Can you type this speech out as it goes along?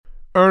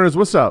Earners,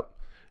 what's up?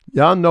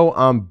 Y'all know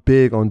I'm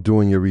big on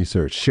doing your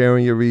research,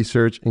 sharing your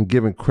research, and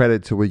giving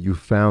credit to where you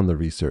found the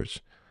research.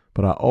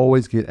 But I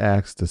always get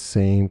asked the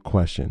same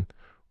question.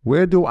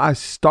 Where do I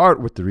start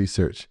with the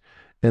research?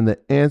 And the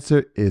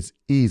answer is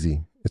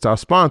easy. It's our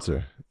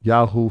sponsor,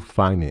 Yahoo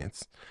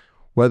Finance.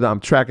 Whether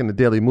I'm tracking the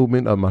daily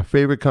movement of my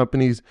favorite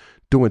companies,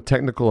 doing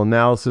technical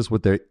analysis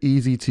with their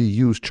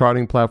easy-to-use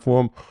charting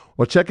platform,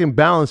 or checking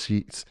balance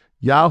sheets,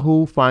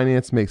 Yahoo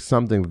Finance makes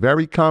something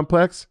very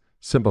complex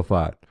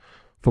simplified.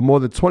 For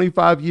more than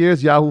 25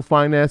 years, Yahoo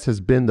Finance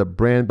has been the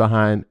brand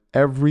behind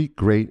every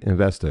great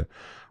investor.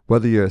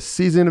 Whether you're a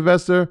seasoned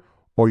investor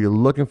or you're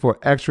looking for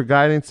extra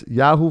guidance,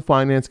 Yahoo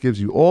Finance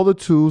gives you all the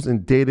tools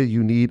and data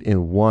you need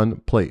in one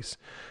place.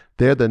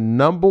 They're the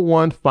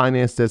 #1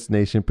 finance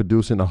destination,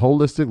 producing a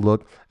holistic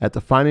look at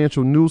the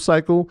financial news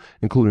cycle,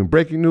 including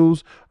breaking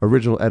news,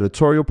 original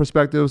editorial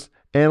perspectives,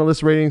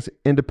 analyst ratings,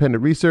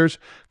 independent research,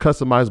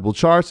 customizable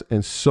charts,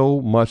 and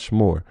so much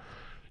more.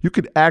 You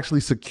could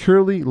actually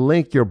securely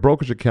link your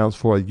brokerage accounts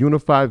for a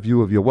unified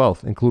view of your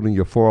wealth, including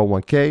your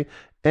 401k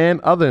and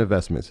other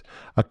investments.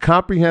 A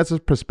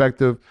comprehensive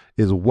perspective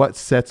is what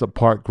sets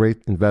apart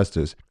great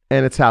investors,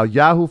 and it's how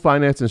Yahoo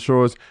Finance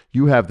ensures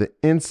you have the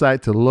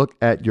insight to look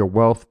at your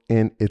wealth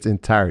in its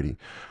entirety.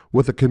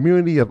 With a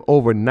community of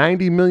over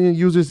 90 million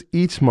users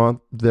each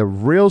month, the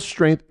real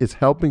strength is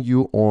helping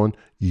you on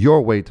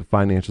your way to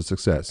financial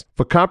success.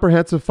 For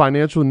comprehensive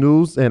financial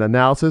news and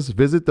analysis,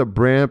 visit the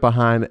brand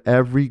behind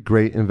every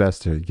great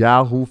investor,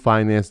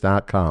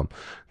 yahoofinance.com.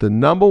 The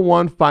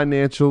 #1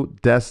 financial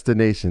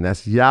destination.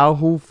 That's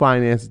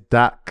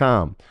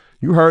yahoofinance.com.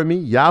 You heard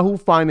me,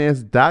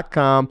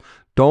 yahoofinance.com.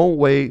 Don't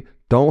wait.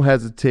 Don't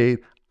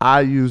hesitate.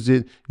 I use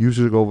it. You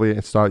should go over there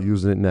and start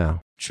using it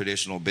now.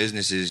 Traditional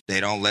businesses, they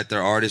don't let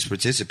their artists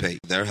participate.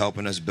 They're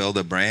helping us build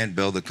a brand,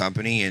 build a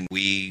company, and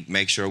we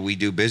make sure we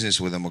do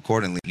business with them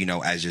accordingly.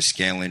 As you're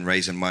scaling,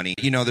 raising money,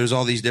 there's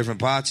all these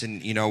different pots,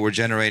 and we're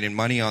generating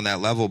money on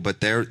that level,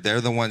 but they're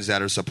the ones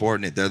that are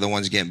supporting it. They're the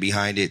ones getting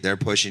behind it. They're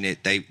pushing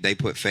it. They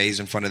put FaZe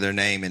in front of their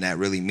name, and that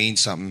really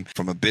means something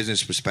from a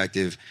business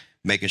perspective,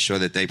 making sure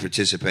that they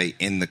participate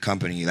in the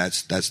company.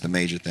 That's the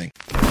major thing.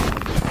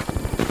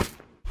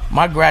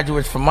 My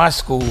graduates from my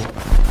school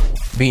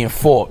being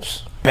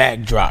Forbes.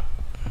 Bag drop.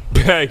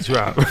 Bag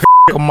drop.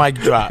 A mic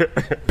drop.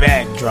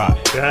 Bag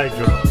drop. Bag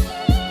drop.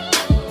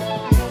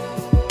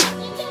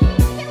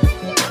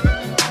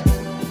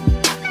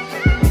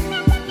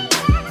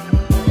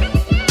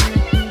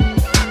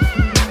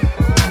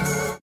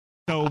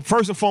 So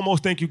first and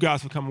foremost, thank you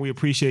guys for coming. We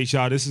appreciate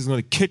y'all. This is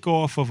going to kick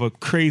off of a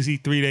crazy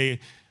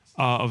 3-day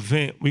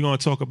event. We're going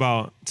to talk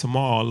about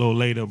tomorrow a little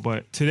later,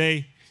 but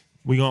today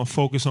we're going to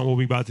focus on what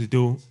we're about to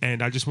do.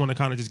 And I just want to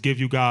kind of just give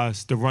you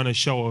guys the run of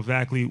show of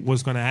exactly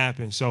what's going to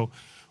happen. So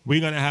we're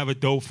going to have a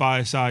dope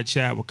fireside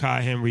chat with Kai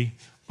Henry.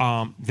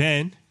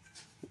 Then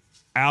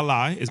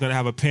Ally is going to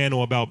have a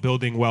panel about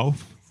building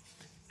wealth.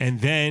 And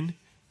then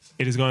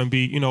it is going to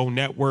be,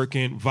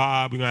 networking,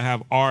 vibe. We're going to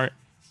have art.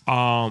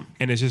 And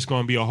it's just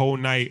going to be a whole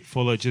night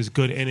full of just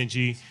good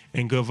energy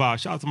and good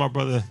vibes. Shout out to my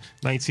brother,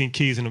 19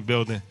 Keys in the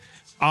building.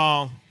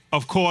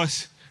 Of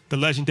course, the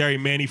legendary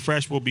Manny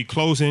Fresh will be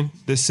closing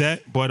the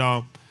set, but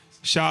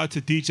shout out to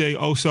DJ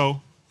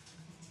Oso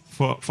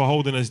for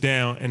holding us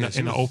down in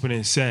the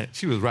opening set.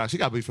 She was rocking. She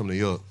got to be from New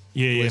York.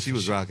 Yeah, she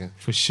was rocking.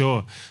 For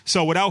sure.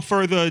 So without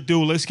further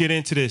ado, let's get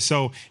into this.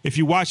 So if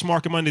you watch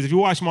Market Mondays,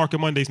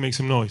 make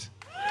some noise.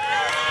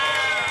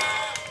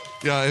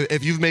 Yeah,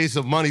 if you've made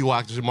some money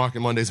watching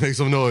Market Mondays, make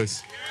some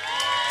noise.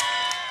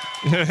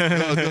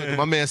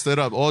 My man stood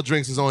up. All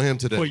drinks is on him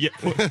today. Put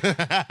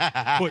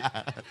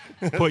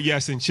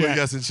yes in chat. Put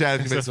yes in chat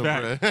if you make some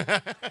bread.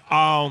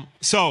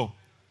 So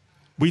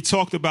we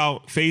talked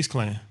about FaZe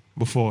Clan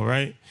before,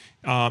 right?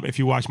 If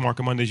you watch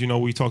Market Mondays,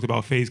 we talked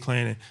about FaZe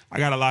Clan. And I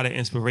got a lot of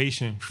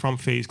inspiration from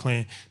FaZe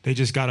Clan. They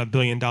just got $1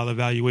 billion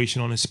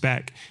valuation on a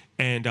SPAC.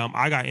 And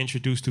I got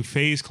introduced to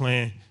FaZe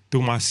Clan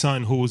through my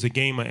son, who was a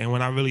gamer. And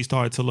when I really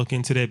started to look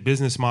into their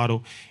business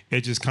model,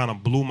 it just kind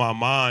of blew my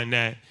mind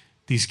that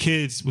these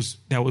kids was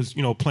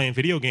playing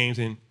video games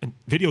and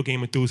video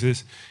game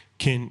enthusiasts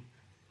can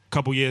a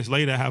couple years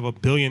later have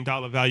 $1 billion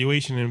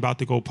valuation and about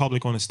to go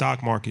public on the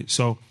stock market.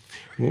 So,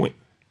 you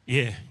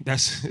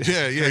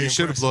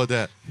should applaud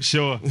that.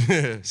 Sure.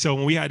 So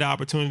when we had the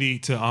opportunity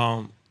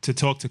to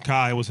talk to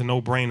Kai, it was a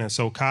no-brainer.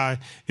 So Kai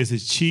is the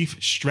Chief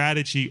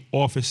Strategy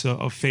Officer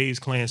of FaZe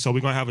Clan. So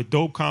we're gonna have a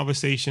dope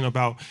conversation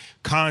about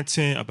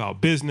content, about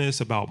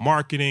business, about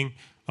marketing,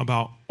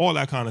 about all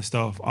that kind of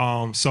stuff.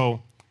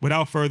 So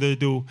without further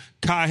ado,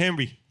 Kai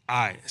Henry.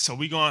 All right, so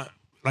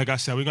like I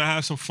said, we're going to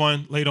have some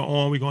fun later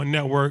on. We're going to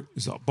network.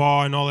 There's a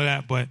bar and all of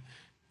that. But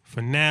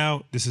for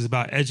now, this is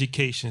about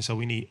education. So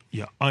we need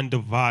your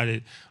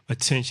undivided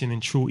attention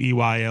in true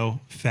EYL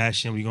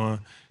fashion. We're going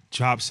to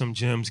drop some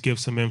gems, give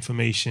some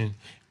information,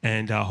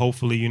 and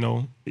hopefully,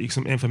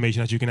 some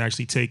information that you can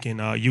actually take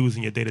and use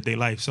in your day-to-day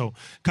life. So,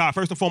 Kai,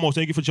 first and foremost,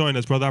 thank you for joining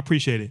us, brother. I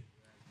appreciate it.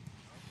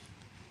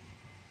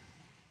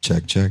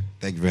 Check.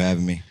 Thank you for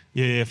having me.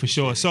 Yeah, for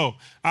sure. So, all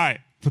right,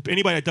 for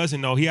anybody that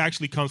doesn't know, he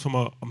actually comes from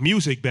a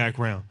music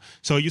background.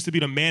 So he used to be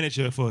the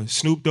manager for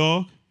Snoop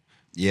Dogg.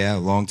 Yeah,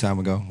 long time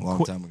ago.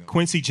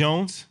 Quincy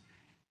Jones.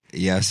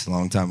 Yes,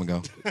 long time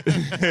ago.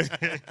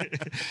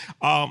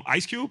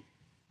 Ice Cube.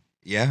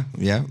 Yeah,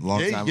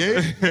 long time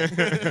ago.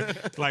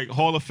 Like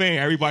Hall of Fame.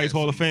 Everybody's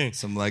Hall of Fame.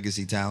 Some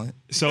legacy talent.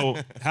 So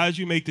how did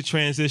you make the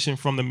transition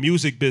from the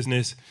music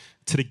business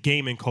to the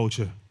gaming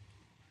culture?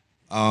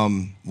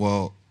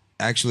 Well,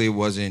 actually, it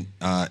wasn't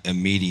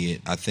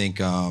immediate. I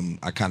think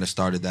I kind of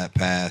started that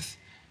path,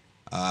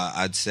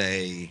 I'd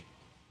say,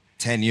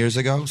 10 years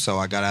ago. So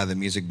I got out of the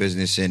music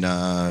business in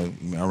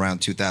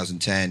around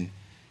 2010.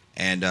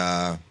 And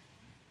I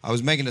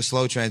was making a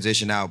slow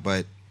transition out,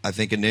 but I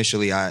think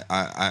initially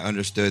I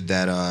understood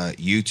that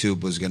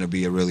YouTube was going to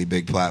be a really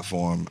big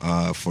platform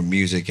for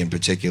music in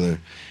particular.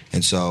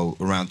 And so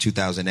around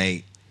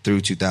 2008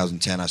 through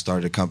 2010, I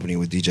started a company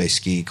with DJ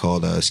Ski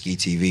called Ski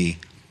TV,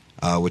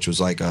 which was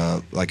like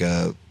a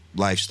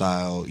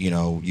lifestyle,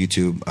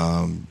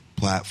 YouTube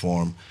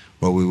platform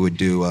where we would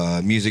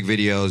do music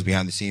videos,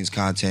 behind the scenes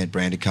content,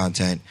 branded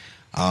content.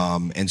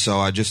 And so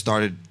I just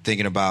started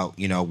thinking about,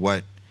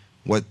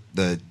 what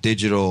the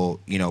digital,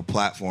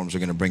 platforms are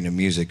going to bring to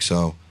music.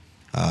 So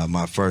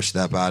my first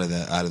step out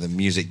of the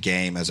music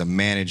game as a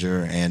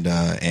manager and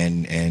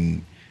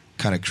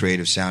kind of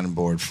creative sounding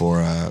board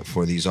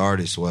for these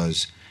artists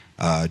was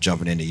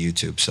jumping into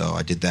YouTube. So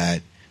I did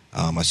that.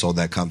 I sold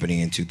that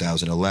company in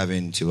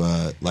 2011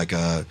 to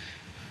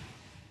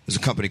there's a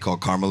company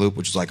called Karmaloop,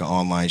 which is like an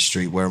online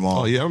streetwear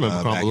mall. Oh, yeah, I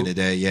remember back in the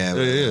day.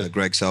 Yeah.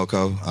 Greg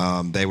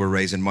Selko. They were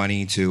raising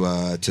money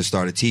to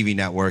start a TV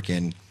network,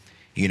 and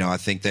I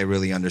think they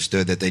really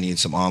understood that they needed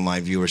some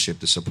online viewership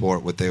to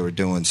support what they were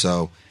doing.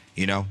 So,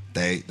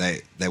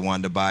 they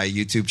wanted to buy a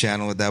YouTube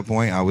channel at that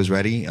point. I was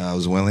ready. I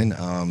was willing.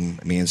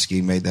 Me and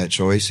Ski made that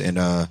choice, and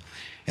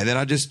then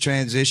I just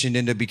transitioned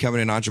into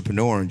becoming an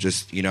entrepreneur and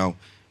just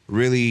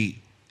really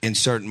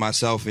inserting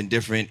myself in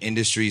different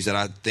industries that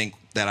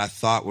I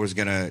thought was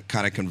going to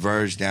kind of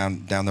converge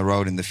down the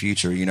road in the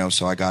future,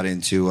 So I got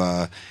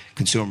into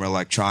consumer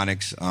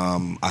electronics.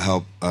 I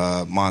helped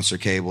Monster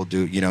Cable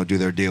do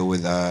their deal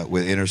with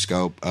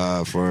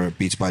Interscope for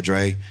Beats by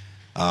Dre.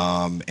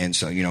 And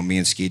so, me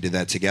and Ski did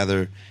that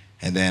together.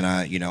 And then,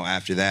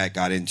 after that,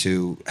 got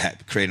into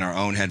creating our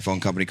own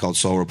headphone company called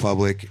Soul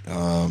Republic,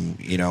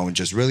 and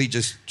just really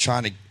just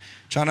trying to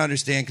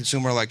understand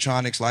consumer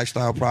electronics,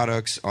 lifestyle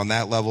products on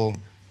that level,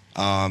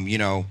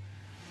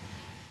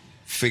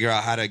 figure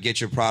out how to get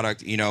your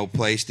product,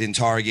 placed in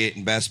Target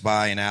and Best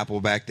Buy and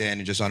Apple back then,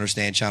 and just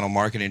understand channel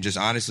marketing, and just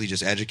honestly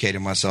just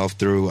educating myself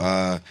through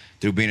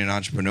being an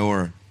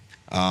entrepreneur.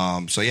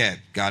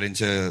 Got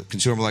into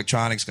consumer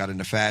electronics, got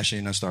into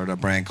fashion. I started a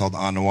brand called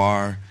En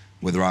Noir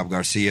with Rob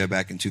Garcia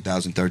back in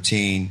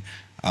 2013.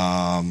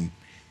 And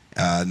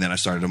then I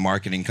started a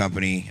marketing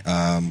company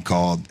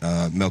called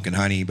Milk and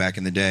Honey back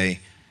in the day.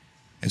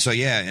 And so,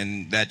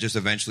 and that just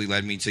eventually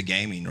led me to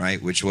gaming,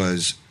 right, which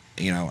was,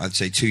 I'd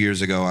say 2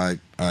 years ago,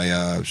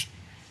 I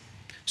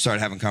started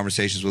having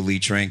conversations with Lee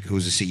Trink,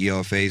 who's the CEO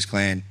of FaZe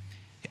Clan.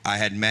 I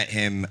had met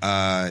him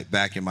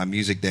back in my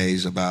music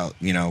days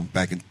back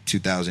in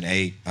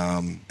 2008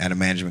 at a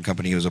management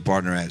company he was a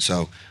partner at.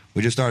 So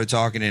we just started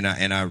talking,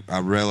 and I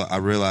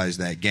realized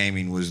that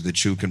gaming was the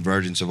true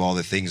convergence of all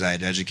the things I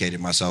had educated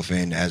myself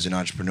in as an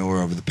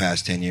entrepreneur over the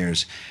past 10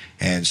 years.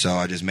 And so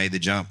I just made the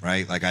jump,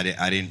 right? Like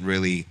I didn't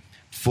really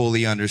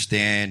fully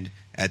understand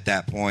at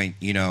that point,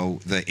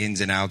 the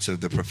ins and outs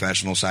of the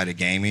professional side of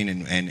gaming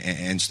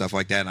and stuff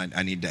like that. And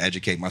I need to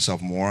educate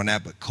myself more on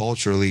that. But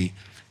culturally,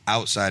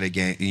 outside of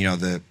game,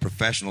 the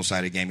professional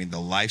side of gaming, the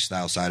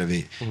lifestyle side of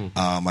it,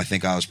 I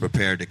think I was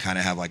prepared to kind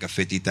of have like a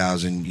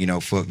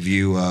 50,000, foot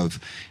view of,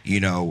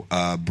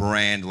 a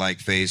brand like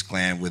FaZe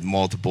Clan with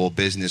multiple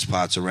business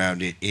pots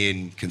around it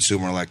in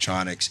consumer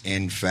electronics,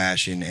 in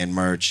fashion and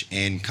merch,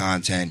 in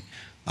content.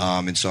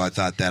 And so I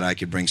thought that I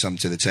could bring something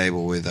to the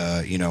table with,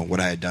 what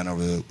I had done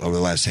over the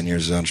last 10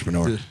 years as an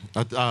entrepreneur.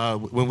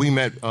 When we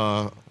met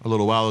a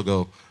little while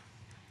ago,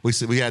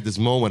 we had this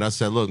moment. I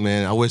said, look,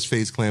 man, I wish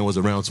FaZe Clan was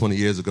around 20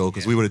 years ago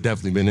because we would have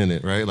definitely been in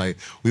it, right? Like,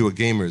 we were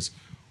gamers.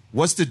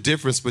 What's the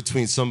difference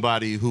between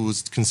somebody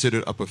who's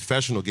considered a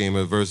professional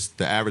gamer versus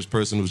the average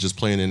person who's just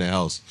playing in their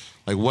house?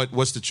 Like,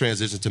 what's the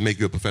transition to make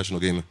you a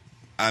professional gamer?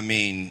 I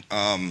mean,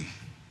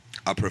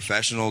 a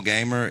professional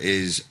gamer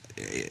is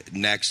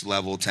next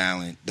level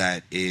talent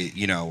that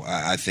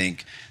I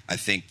think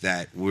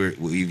that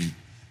we've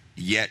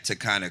yet to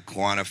kind of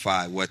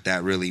quantify what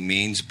that really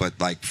means, but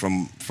like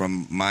from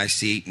my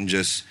seat and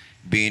just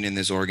being in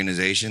this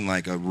organization,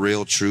 like a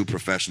real true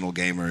professional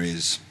gamer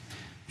is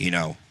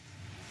the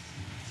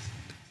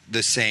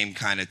same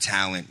kind of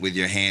talent with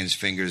your hands,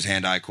 fingers,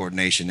 hand-eye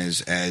coordination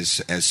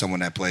as someone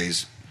that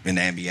plays in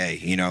the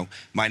NBA.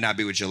 Might not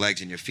be with your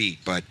legs and your feet,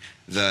 but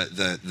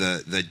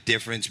the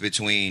difference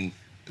between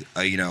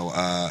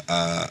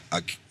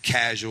a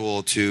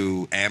casual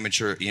to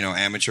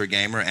amateur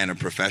gamer and a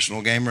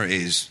professional gamer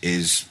is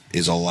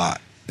a lot.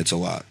 It's a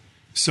lot.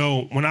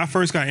 So when I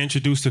first got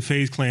introduced to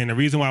FaZe Clan, the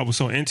reason why it was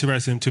so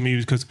interesting to me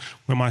was because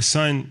when my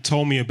son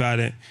told me about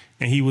it,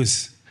 and he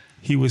was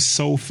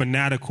so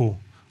fanatical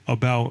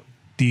about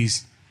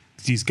these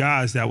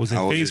guys that was in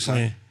How old is FaZe your son?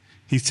 Clan.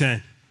 He's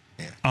 10.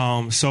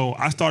 Yeah. So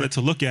I started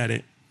to look at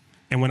it,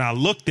 and when I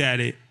looked at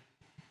it,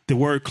 the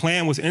word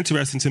clan was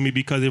interesting to me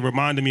because it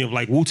reminded me of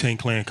like Wu-Tang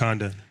Clan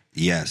kinda.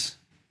 Yes.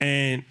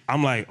 And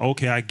I'm like,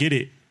 okay, I get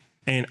it.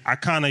 And I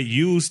kind of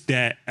used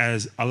that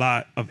as a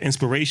lot of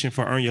inspiration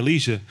for Earn Your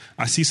Leisure.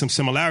 I see some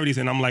similarities,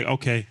 and I'm like,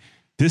 okay,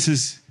 this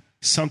is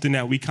something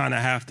that we kind of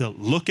have to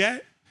look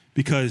at,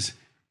 because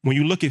when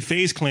you look at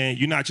FaZe Clan,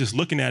 you're not just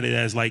looking at it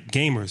as like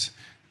gamers.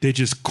 They're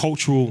just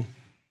cultural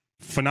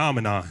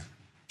phenomenon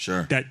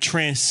Sure. that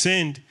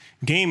transcend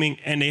gaming,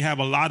 and they have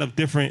a lot of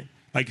different,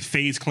 like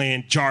FaZe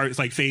Clan, it's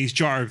like FaZe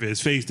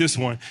Jarvis, FaZe this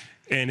one.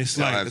 And it's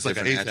They'll like have It's like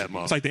an different ASAP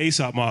mob. it's like the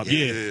ASAP mob,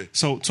 yeah. yeah.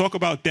 So talk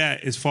about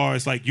that as far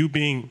as like you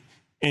being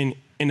in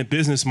the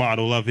business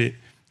model of it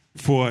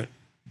for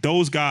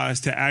those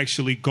guys to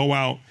actually go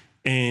out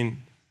and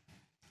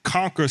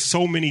conquer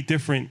so many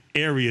different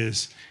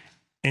areas,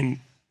 and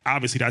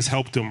obviously that's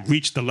helped them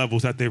reach the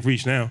levels that they've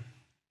reached now.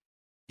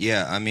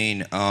 Yeah, I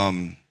mean,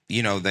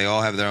 you know, they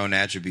all have their own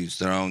attributes,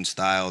 their own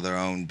style, their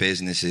own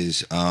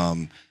businesses,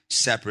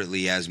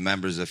 separately as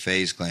members of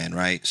FaZe Clan,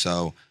 right?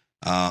 So,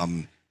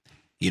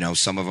 you know,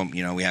 some of them,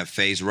 you know, we have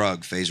FaZe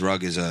Rug. FaZe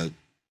Rug is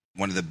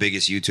one of the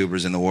biggest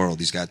YouTubers in the world.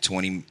 He's got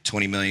 20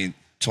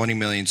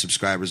 million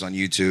subscribers on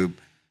YouTube.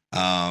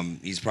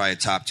 He's probably a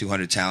top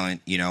 200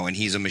 talent, you know, and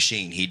he's a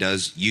machine. He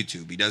does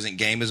YouTube. He doesn't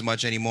game as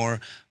much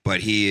anymore, but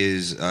he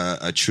is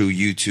a true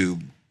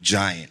YouTube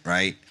giant,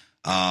 right?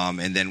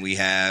 And then we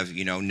have,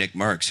 you know, Nick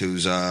Merckx,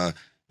 who's a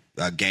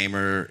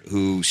gamer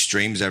who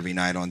streams every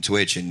night on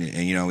Twitch, and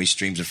you know, he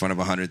streams in front of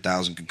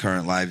 100,000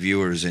 concurrent live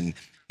viewers, and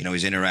you know,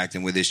 he's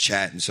interacting with his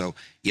chat. And so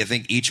I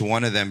think each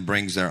one of them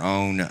brings their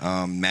own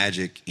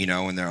magic, you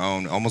know, and their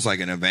own, almost like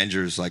an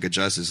Avengers, like a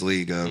Justice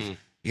League of,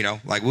 you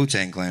know, like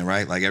Wu-Tang Clan,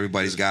 right? Like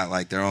everybody's got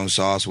like their own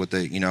sauce, what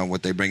they, you know,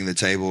 what they bring to the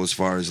table as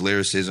far as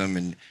lyricism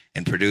and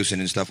producing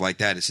and stuff like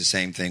that. It's the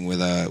same thing with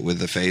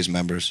the FaZe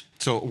members.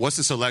 So what's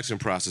the selection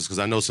process? Because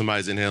I know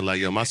somebody's in here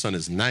like, yo, my son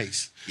is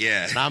nice.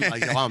 Yeah. And I'm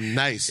like, yo, I'm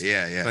nice.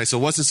 Yeah, yeah. Right, so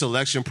what's the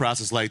selection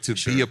process like to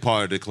be a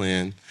part of the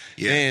clan?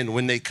 Yeah. And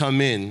when they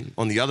come in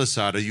on the other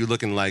side, are you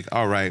looking like,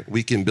 all right,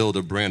 we can build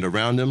a brand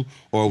around them?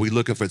 Or are we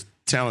looking for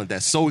talent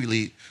that's so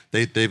elite,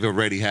 they've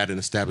already had an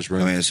established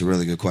brand? I mean, it's a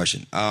really good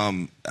question.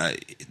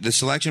 The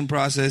selection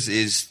process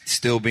is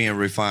still being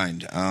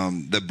refined.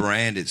 The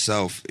brand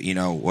itself, you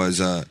know,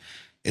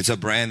 it's a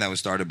brand that was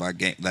started by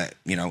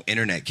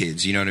internet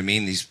kids. You know what I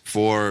mean? These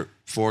four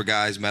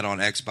guys met on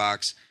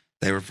Xbox.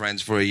 They were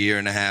friends for a year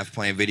and a half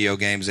playing video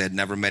games. They had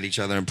never met each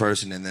other in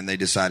person, and then they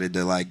decided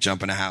to like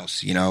jump in a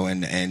house, you know,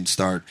 and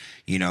start,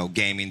 you know,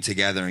 gaming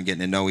together and getting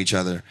to know each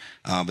other.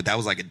 But that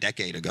was like a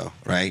decade ago,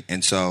 right?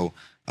 And so,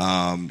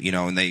 you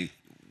know, and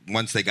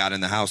once they got in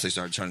the house, they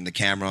started turning the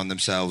camera on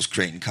themselves,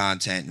 creating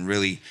content, and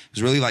it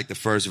was really like the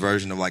first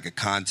version of like a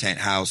content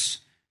house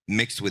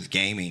mixed with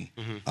gaming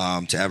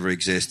to ever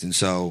exist. And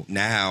so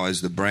now, as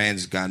the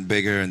brand's gotten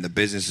bigger and the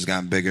business has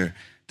gotten bigger,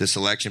 the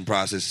selection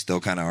process is still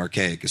kind of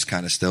archaic. It's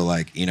kind of still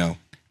like, you know,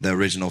 the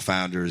original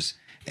founders,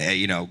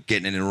 you know,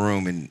 getting in a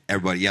room and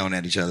everybody yelling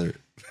at each other.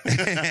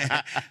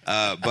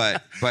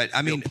 But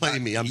I mean, play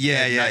me. I'm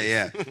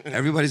yeah.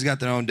 Everybody's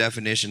got their own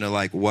definition of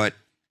like what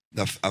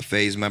a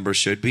FaZe member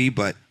should be,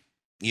 but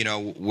you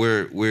know,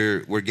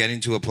 we're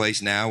getting to a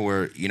place now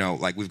where, you know,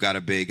 like we've got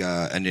a big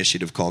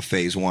initiative called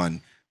Phase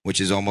One,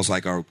 which is almost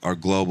like our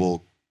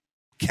global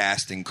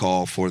casting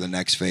call for the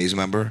next FaZe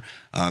member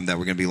that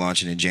we're going to be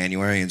launching in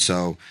January. And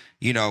so,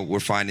 you know, we're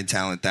finding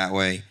talent that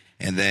way.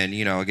 And then,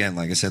 you know, again,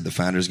 like I said, the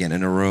founders getting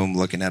in a room,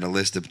 looking at a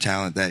list of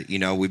talent that, you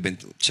know, we've been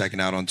checking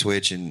out on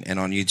Twitch and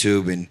on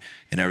YouTube, and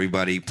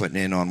everybody putting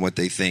in on what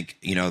they think,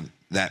 you know,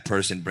 that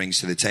person brings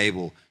to the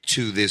table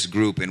to this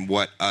group, and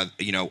what,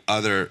 you know,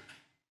 other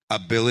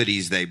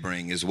abilities they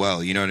bring as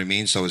well. You know what I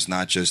mean? So it's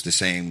not just the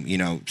same, you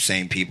know,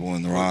 same people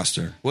in the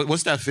roster.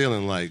 What's that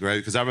feeling like, right?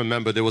 Because I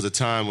remember there was a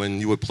time when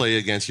you would play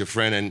against your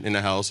friend in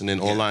the house, and then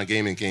online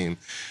gaming came.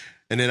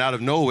 And then out of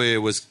nowhere,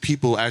 it was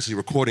people actually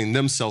recording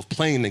themselves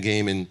playing the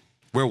game, and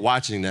we're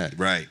watching that.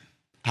 Right.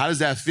 How does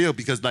that feel?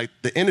 Because, like,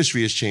 the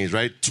industry has changed,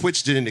 right?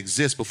 Twitch didn't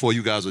exist before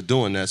you guys were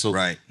doing that. So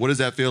right. What does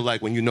that feel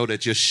like when you know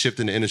that you're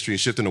shifting the industry and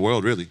shifting the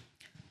world, really?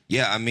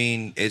 Yeah, I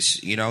mean,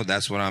 it's, you know,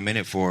 that's what I'm in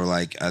it for.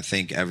 Like, I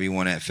think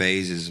everyone at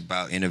FaZe is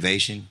about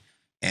innovation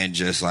and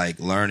just like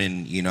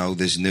learning, you know,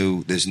 this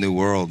new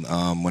world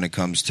when it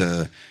comes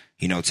to,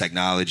 you know,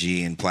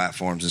 technology and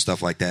platforms and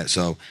stuff like that.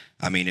 So,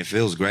 I mean, it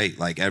feels great.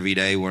 Like every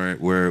day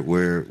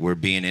we're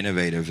being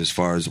innovative as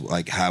far as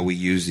like how we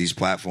use these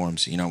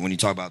platforms. You know, when you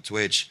talk about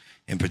Twitch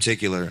in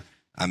particular,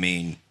 I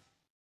mean,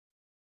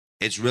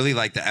 it's really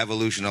like the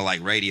evolution of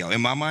like radio.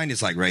 In my mind,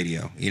 it's like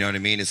radio. You know what I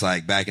mean? It's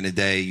like back in the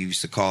day, you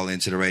used to call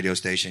into the radio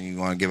station. You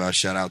want to give out a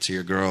shout out to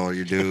your girl or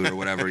your dude or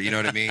whatever. You know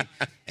what I mean?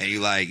 And you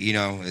like, you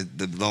know,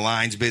 the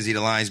line's busy.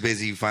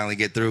 You finally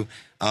get through.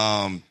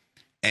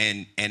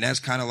 and that's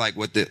kind of like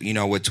what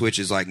what Twitch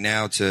is like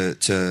now to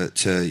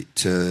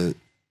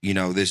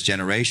this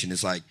generation.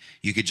 It's like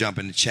you could jump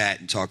in the chat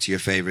and talk to your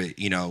favorite,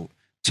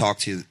 talk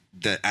to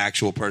the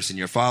actual person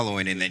you're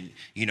following, and then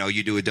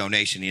you do a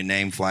donation, your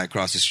name fly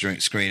across the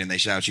screen, and they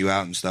shout you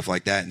out and stuff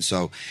like that. And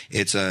so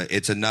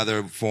it's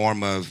another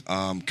form of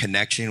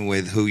connection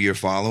with who you're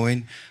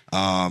following,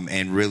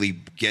 and really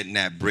getting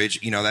that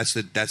bridge. That's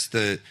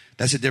the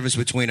difference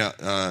between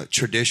a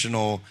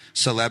traditional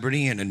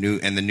celebrity and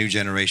the new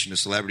generation of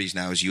celebrities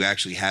now, is you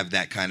actually have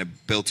that kind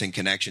of built-in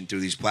connection through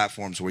these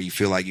platforms where you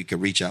feel like you can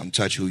reach out and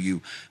touch who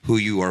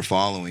you are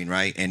following,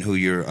 right, and who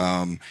you're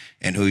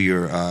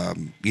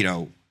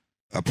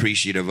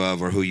appreciative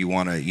of, or who you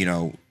want to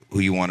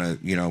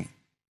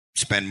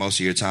spend most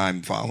of your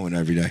time following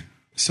every day.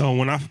 So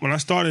when I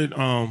started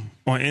on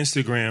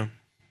Instagram,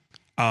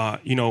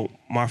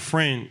 my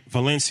friend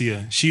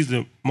Valencia, she's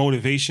the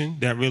motivation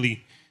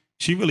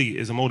she really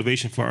is a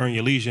motivation for Earn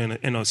Your Leisure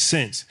in a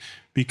sense,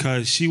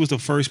 because she was the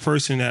first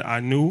person that I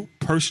knew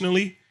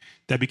personally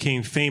that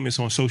became famous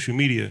on social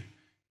media.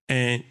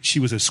 And she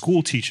was a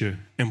school teacher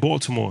in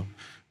Baltimore.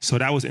 So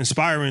that was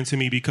inspiring to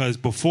me, because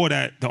before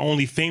that, the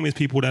only famous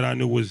people that I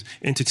knew was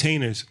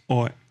entertainers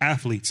or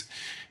athletes.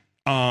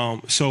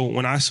 So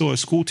when I saw a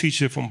school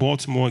teacher from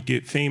Baltimore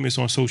get famous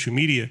on social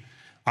media,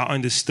 I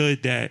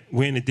understood that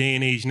we're in a day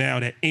and age now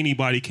that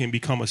anybody can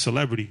become a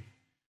celebrity.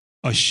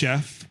 A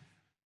chef,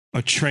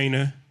 a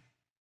trainer,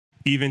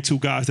 even two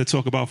guys that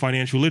talk about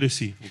financial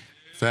literacy.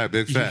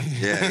 Big fat.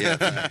 Yeah,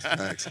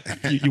 facts.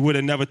 You would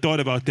have never thought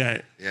about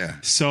that. Yeah.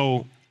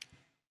 So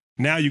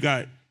now you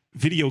got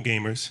video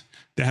gamers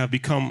that have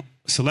become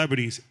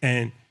celebrities,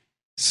 and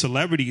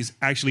celebrities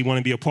actually want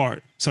to be a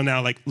part. So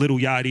now, like Lil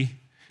Yachty,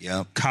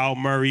 Kyle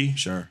Murray,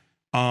 sure,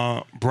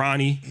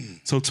 Bronny.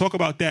 So talk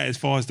about that as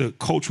far as the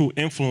cultural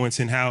influence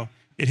and how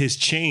it has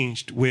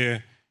changed,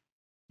 where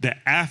the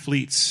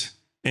athletes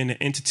and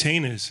the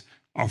entertainers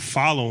are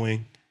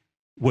following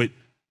what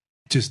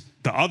just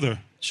the other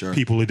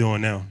people are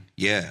doing now.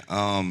 Yeah.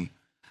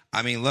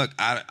 I mean, look,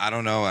 I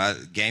don't know.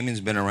 Gaming's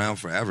been around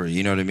forever,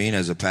 you know what I mean,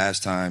 as a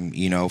pastime,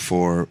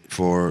 for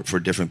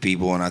different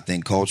people. And I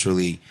think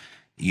culturally,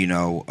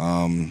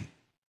 now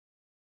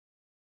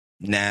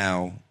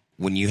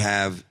when you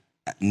have,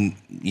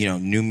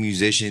 new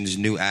musicians,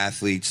 new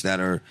athletes that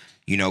are,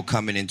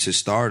 coming into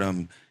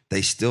stardom,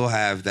 they still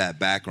have that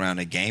background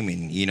of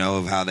gaming,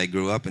 of how they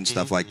grew up and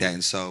stuff like that.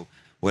 And so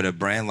with a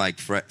brand like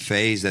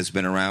FaZe that's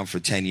been around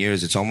for 10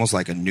 years, it's almost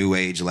like a new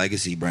age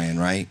legacy brand,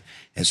 right?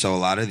 And so a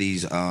lot of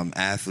these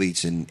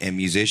athletes and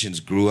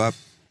musicians grew up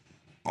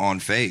on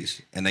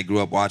FaZe, and they grew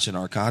up watching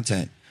our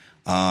content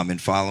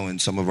and following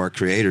some of our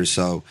creators.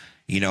 So,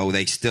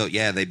 they still,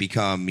 they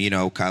become,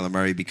 Kyler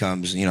Murray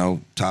becomes,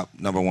 top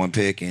 #1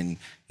 pick and,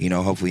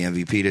 hopefully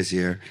MVP this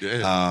year.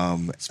 Yeah.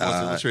 And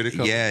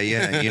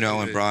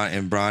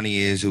Bronny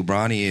is who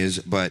Bronny is,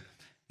 but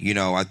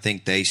I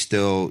think they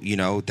still,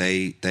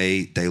 they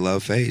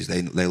love FaZe.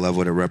 They love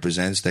what it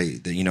represents. They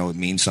it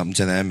means something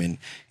to them.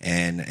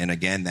 And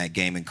again, that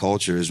gaming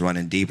culture is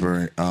running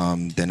deeper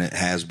than it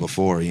has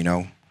before,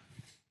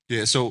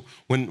 Yeah. So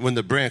when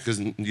the brand, because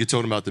you're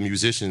talking about the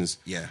musicians.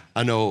 Yeah.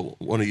 I know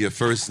one of your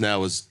first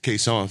now was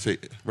K-Son,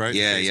 right?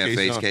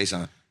 FaZe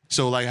K-Son.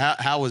 So like,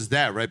 how was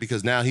that, right?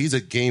 Because now he's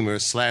a gamer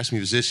 /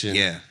 musician.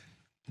 Yeah.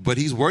 But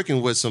he's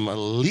working with some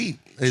elite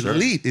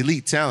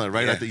talent,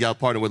 right? Yeah. I think y'all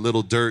partnered with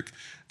Lil Durk.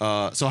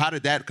 So how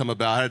did that come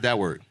about? How did that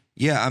work?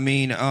 Yeah, I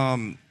mean,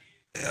 I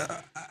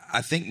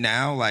think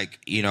now, like,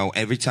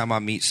 every time I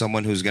meet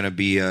someone who's going to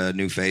be a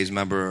new FaZe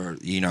member,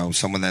 or,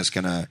 someone that's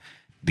going to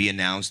be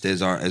announced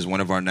as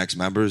one of our next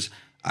members,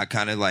 I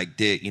kind of like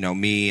did,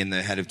 me and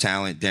the head of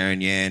talent,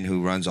 Darren Yan,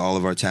 who runs all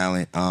of our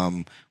talent,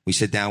 we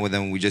sit down with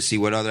them and we just see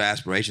what other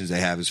aspirations they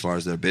have as far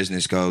as their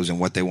business goes and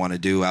what they want to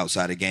do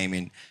outside of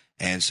gaming.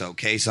 And so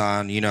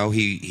K-Son,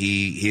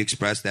 he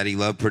expressed that he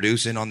loved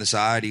producing on the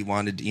side. He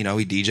wanted, he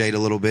DJ'd a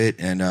little bit,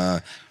 and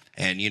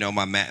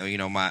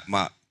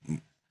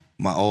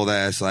my old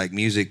ass like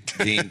music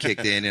gene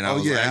kicked in, and I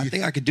was like, I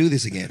think I could do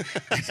this again.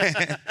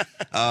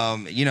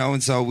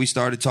 And so we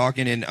started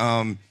talking,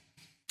 and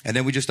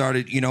then we just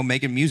started,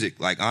 making music,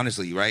 like,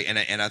 honestly, right?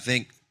 And I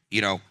think,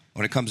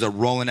 when it comes to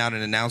rolling out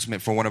an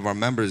announcement for one of our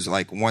members,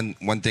 like one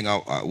thing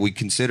we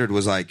considered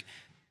was like,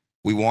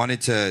 we wanted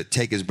to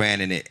take his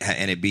brand and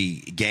it be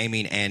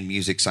gaming and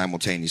music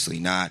simultaneously.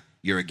 Not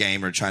you're a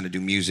gamer trying to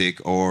do music,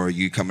 or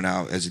you coming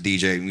out as a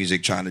DJ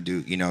music trying to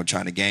do,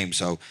 trying to game.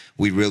 So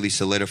we really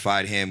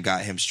solidified him,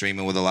 got him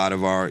streaming with a lot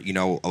of our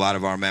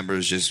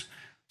members, just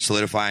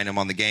solidifying him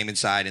on the gaming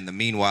side. In the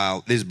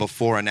meanwhile, this is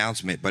before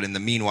announcement, but in the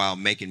meanwhile,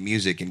 making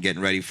music and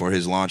getting ready for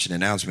his launch and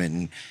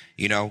announcement.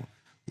 And,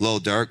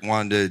 Lil Durk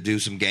wanted to do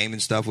some gaming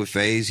stuff with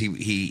FaZe.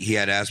 He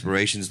had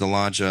aspirations to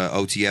launch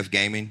OTF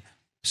Gaming.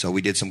 So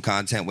we did some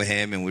content with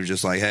him, and we were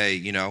just like, hey,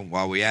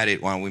 while we at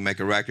it, why don't we make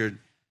a record?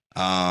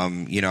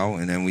 And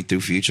then we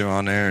threw Future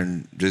on there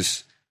and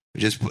just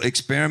just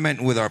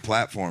experimenting with our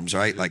platforms,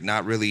 right? Like,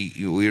 not really.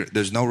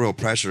 There's no real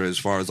pressure as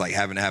far as like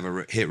having to have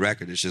a hit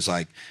record. It's just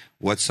like,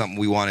 what's something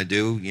we want to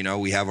do? You know,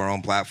 we have our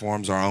own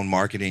platforms, our own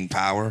marketing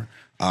power,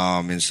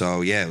 and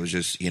so yeah, it was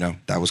just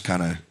that was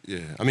kind of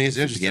I mean, it's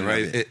interesting,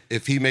 right?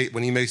 If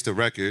when he makes the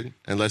record,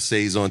 and let's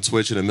say he's on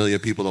Twitch and 1 million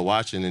people are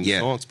watching and the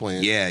song's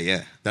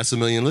playing, that's 1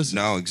 million listeners.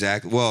 No,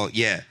 exactly. Well,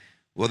 yeah.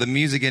 Well, the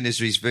music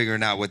industry's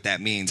figuring out what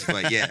that means,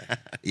 but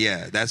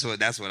yeah, that's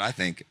what I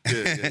think.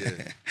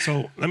 Yeah.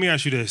 So let me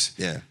ask you this: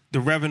 the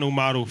revenue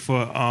model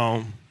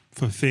for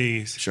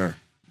FaZe, sure,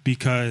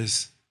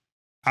 because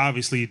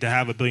obviously to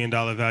have $1 billion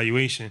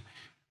valuation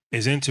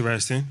is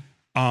interesting,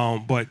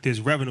 but there's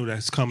revenue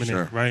that's coming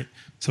in, right?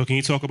 So can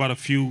you talk about a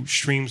few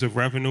streams of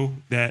revenue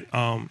that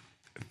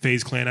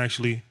FaZe Clan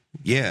actually?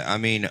 Yeah, I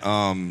mean,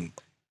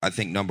 I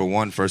think number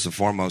one, first and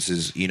foremost,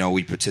 is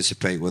we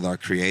participate with our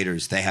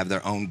creators. They have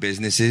their own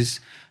businesses,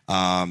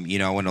 and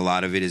a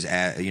lot of it is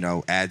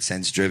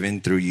AdSense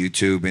driven through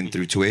YouTube and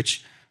through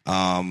Twitch.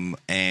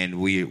 And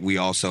we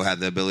also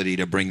have the ability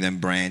to bring them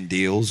brand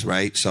deals,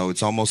 right? So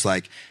it's almost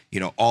like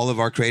all of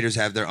our creators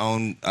have their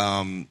own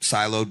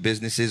siloed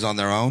businesses on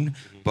their own,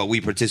 but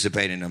we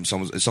participate in them.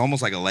 So it's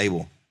almost like a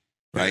label,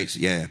 right?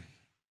 Yeah.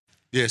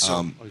 Yeah.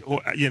 So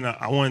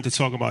I wanted to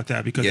talk about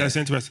that because that's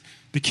interesting.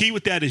 The key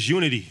with that is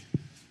unity.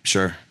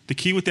 Sure. The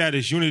key with that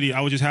is unity. I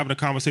was just having a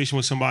conversation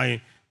with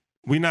somebody.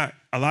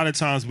 A lot of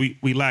times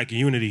we lack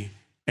unity,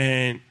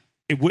 and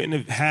it wouldn't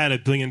have had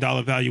 $1 billion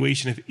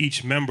valuation if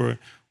each member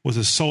was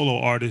a solo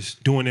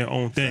artist doing their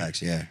own thing.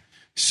 Facts, yeah.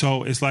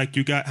 So it's like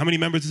you got, how many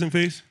members is in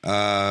FaZe?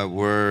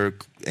 We're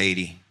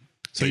 80.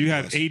 So you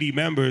have 80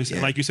 members,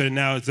 and like you said,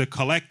 now it's a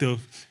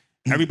collective.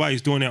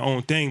 Everybody's doing their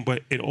own thing,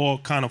 but it all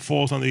kind of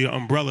falls under the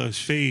umbrella of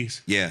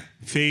FaZe. Yeah.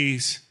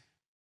 FaZe,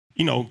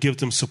 gives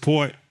them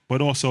support,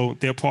 but also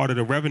they're part of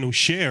the revenue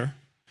share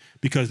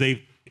because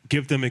they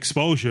give them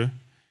exposure.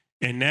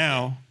 And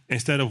now,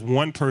 instead of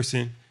one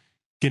person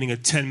getting a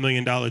 $10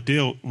 million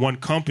deal, one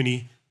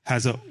company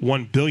has a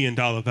 $1 billion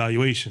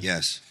valuation.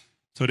 Yes.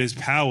 So there's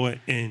power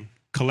in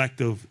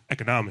collective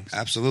economics.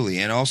 Absolutely.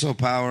 And also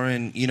power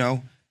in,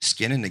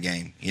 skin in the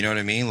game. You know what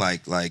I mean?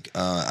 Like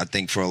I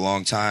think for a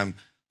long time,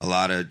 a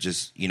lot of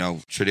just,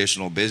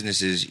 traditional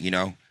businesses,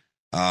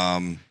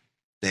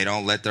 they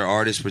don't let their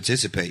artists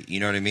participate. You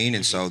know what I mean?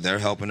 And so they're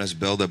helping us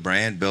build a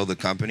brand, build a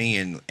company,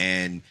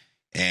 and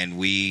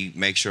we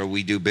make sure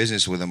we do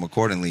business with them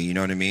accordingly. You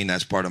know what I mean?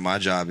 That's part of my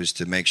job, is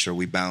to make sure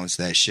we balance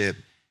that ship.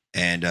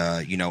 And,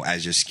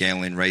 as you're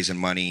scaling, raising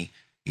money,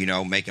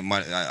 making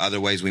money. Other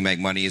ways we make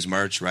money is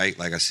merch, right?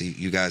 Like I see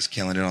you guys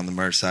killing it on the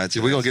merch side.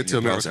 We're going to get to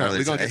America.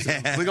 We're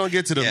going to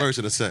get to the merch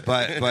in a sec.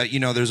 But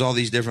there's all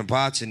these different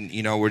pots, and,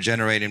 we're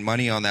generating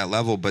money on that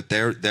level, but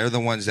they're the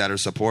ones that are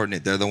supporting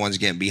it. They're the ones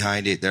getting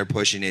behind it. They're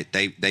pushing it.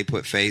 They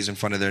put FaZe in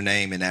front of their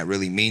name, and that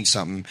really means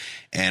something.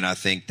 And I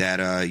think that,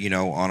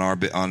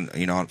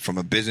 from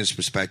a business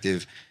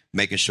perspective,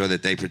 making sure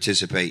that they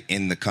participate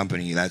in the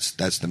company,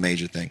 that's the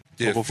major thing.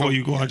 Yeah, well, before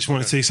you go, I just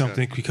want to say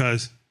something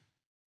because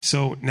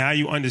so now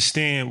you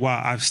understand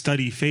why I've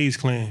studied FaZe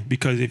Clan,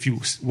 because if you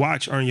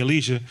watch Earn Your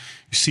Leisure,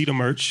 you see the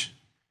merch.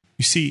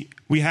 You see,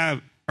 we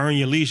have Earn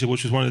Your Leisure,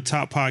 which was one of the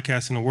top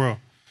podcasts in the world.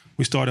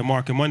 We started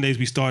Market Mondays.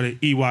 We started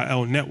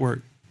EYL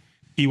Network,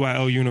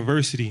 EYL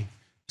University.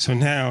 So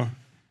now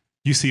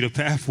you see the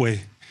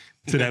pathway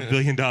to that $1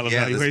 billion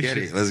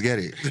valuation. Let's get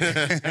it.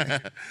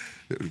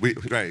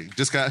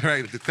 Just got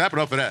clap it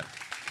up for that.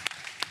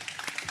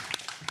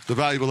 The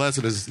valuable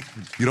lesson is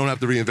you don't have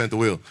to reinvent the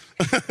wheel.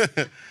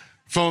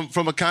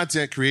 From a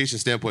content creation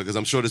standpoint, because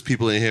I'm sure there's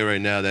people in here right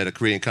now that are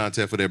creating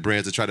content for their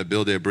brands to try to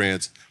build their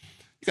brands.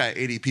 You got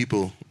 80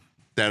 people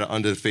that are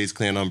under the FaZe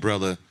Clan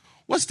umbrella.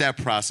 What's that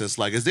process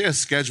like? Is there a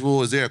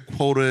schedule? Is there a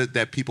quota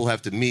that people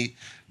have to meet?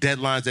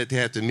 Deadlines that they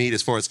have to meet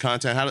as far as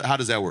content? How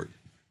does that work?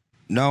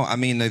 No, I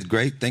mean, the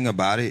great thing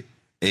about it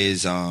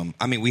is,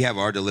 we have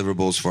our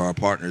deliverables for our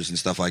partners and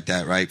stuff like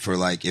that, right? For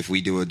like, if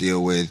we do a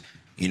deal with,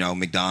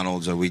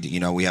 McDonald's, or we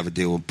have a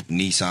deal with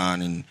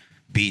Nissan and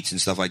Beats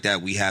and stuff like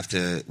that, we have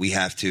to we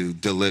have to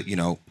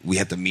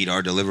meet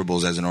our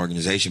deliverables as an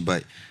organization.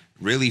 But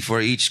really,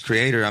 for each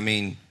creator,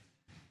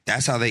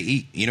 that's how they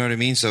eat. You know what I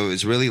mean? So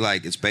it's really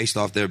like, it's based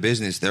off their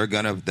business. They're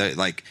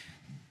like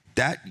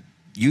that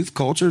youth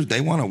culture. They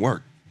want to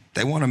work.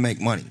 They want to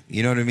make money.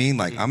 You know what I mean?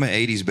 Like, I'm an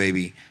 80s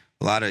baby.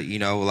 A lot of.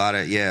 Shout out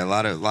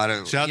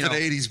to the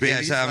 80s,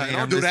 baby. Yeah,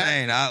 don't do that.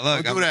 Saying,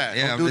 don't do that.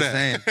 Yeah, I'm just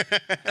saying.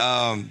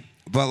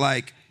 But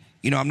like,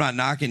 I'm not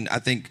knocking. I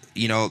think,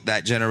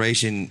 that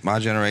generation, my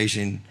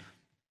generation,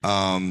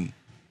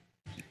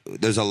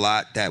 there's a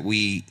lot that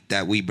we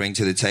bring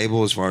to the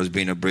table as far as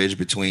being a bridge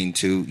between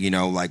two,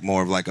 like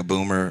more of like a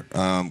boomer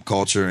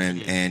culture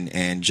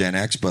and Gen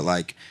X, but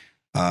like,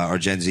 or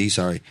Gen Z,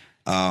 sorry.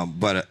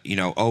 But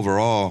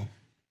overall,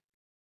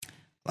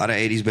 a lot of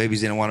 80s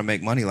babies didn't want to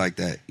make money like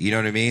that. You know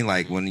what I mean?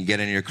 Like, when you get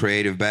in your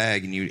creative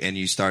bag and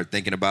you start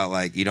thinking about,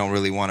 like, you don't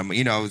really want to,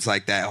 it's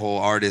like that whole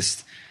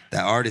artist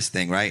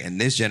thing, right? And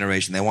this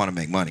generation, they want to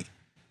make money.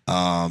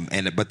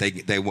 But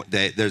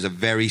they there's a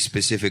very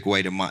specific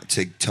way to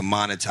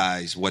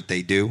monetize what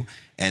they do.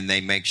 and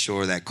they make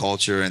sure that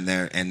culture and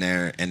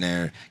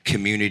their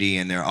community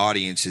and their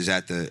audience is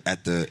at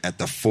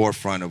the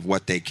forefront of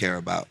what they care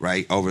about,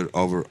 right?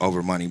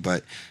 Over money,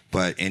 but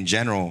in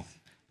general,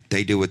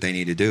 they do what they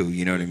need to do.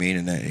 You know what I mean?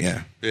 And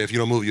yeah, if you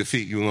don't move your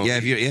feet, you won't. Yeah,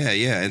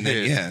 and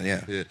then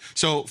yeah.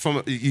 So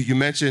from you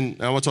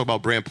mentioned, I want to talk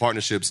about brand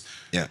partnerships.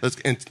 Yeah,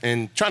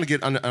 and trying to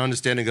get an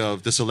understanding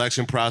of the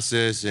selection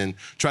process and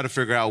try to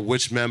figure out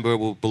which member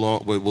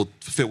will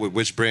fit with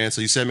which brand. So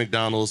you said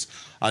McDonald's.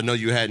 I know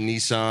you had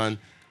Nissan.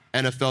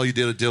 NFL, you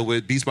did a deal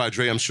with. Beats by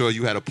Dre, I'm sure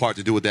you had a part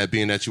to do with that,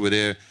 being that you were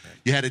there.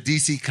 You had a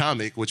DC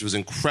comic, which was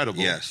incredible.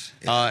 Yes.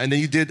 And then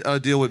you did a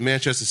deal with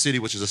Manchester City,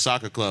 which is a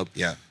soccer club.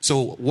 Yeah.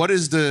 So what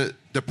is the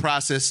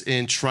process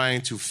in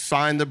trying to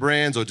find the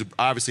brands, or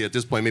obviously at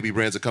this point maybe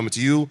brands are coming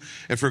to you,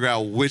 and figure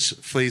out which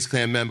FaZe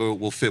Clan member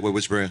will fit with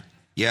which brand?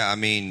 Yeah, I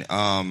mean,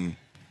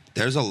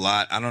 there's a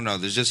lot. I don't know.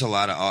 There's just a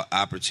lot of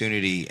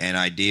opportunity and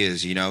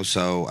ideas, you know.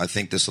 So I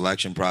think the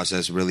selection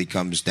process really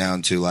comes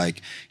down to,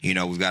 like, you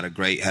know, we've got a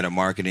great head of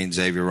marketing,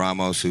 Xavier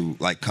Ramos, who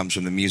like comes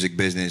from the music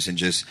business and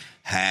just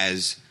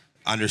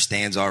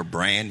understands our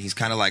brand. He's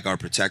kind of like our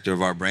protector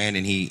of our brand,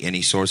 and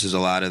he sources a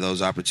lot of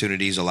those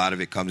opportunities. A lot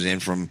of it comes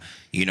in from,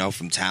 you know,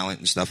 from talent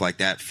and stuff like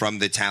that, from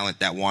the talent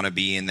that want to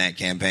be in that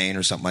campaign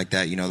or something like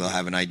that. You know, they'll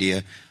have an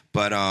idea.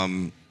 But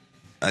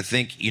I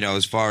think, you know,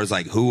 as far as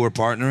like who we're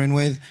partnering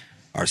with,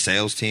 our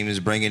sales team is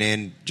bringing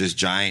in just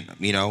giant,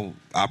 you know,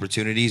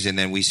 opportunities, and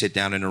then we sit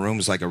down in a room.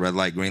 It's like a red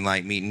light, green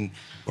light meeting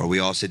where we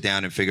all sit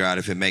down and figure out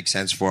if it makes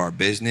sense for our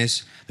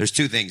business. There's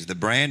two things, the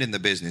brand and the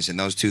business, and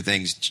those two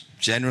things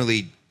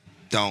generally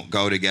don't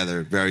go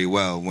together very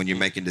well when you're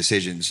making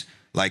decisions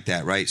like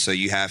that, right? So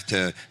you have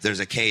to, there's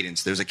a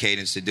cadence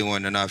to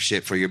doing enough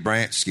shit for your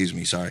brand,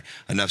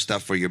 enough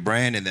stuff for your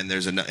brand, and then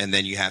and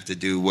then you have to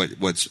do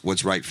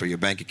what's right for your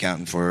bank account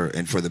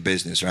and for the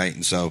business, right?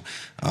 And so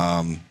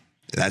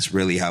that's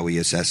really how we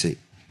assess it.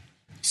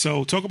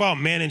 So talk about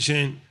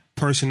managing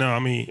personnel. I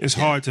mean, it's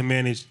hard to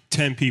manage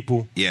 10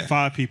 people,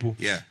 5 people,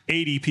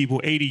 80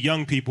 people, 80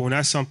 young people, and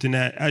that's something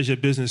that as your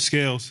business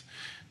scales,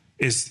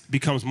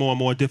 becomes more and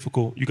more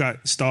difficult. You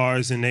got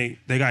stars and they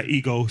got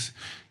egos.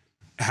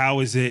 How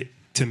is it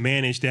to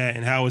manage that,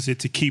 and how is it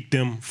to keep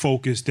them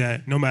focused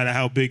that no matter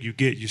how big you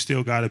get, you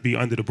still got to be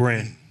under the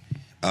brand?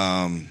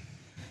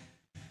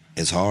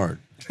 It's hard.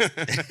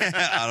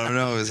 I don't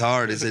know. It's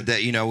hard. It's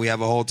that, you know, we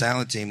have a whole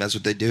talent team. That's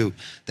what they do.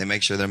 They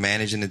make sure they're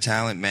managing the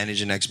talent,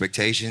 managing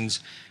expectations,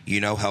 you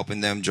know,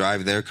 helping them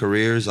drive their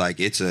careers. Like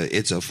it's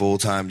a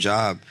full-time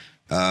job,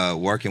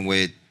 working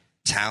with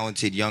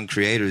talented young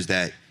creators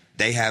that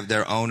they have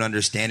their own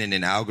understanding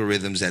and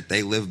algorithms that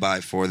they live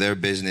by for their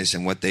business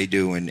and what they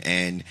do.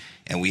 And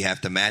we have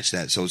to match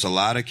that. So it's a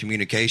lot of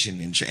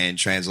communication and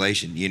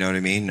translation. You know what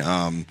I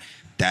mean?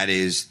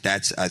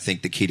 That's I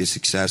think the key to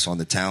success on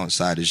the talent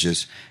side is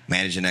just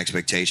managing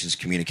expectations,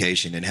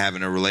 communication, and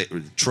having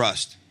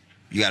trust.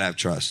 You got to have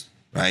trust,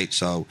 right?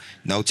 So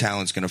no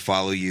talent's going to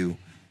follow you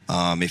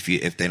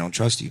if they don't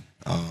trust you,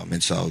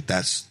 and so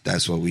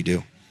that's what we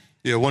do.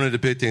 Yeah, one of the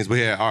big things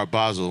we had at Art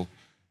Basel,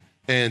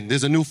 and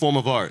there's a new form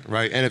of art,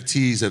 right?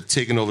 NFTs have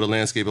taken over the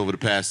landscape over the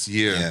past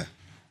year. Yeah.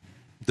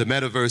 The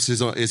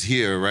metaverse is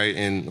here, right?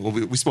 And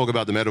when we spoke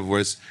about the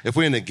metaverse, if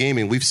we're in the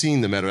gaming, we've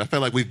seen the metaverse. I feel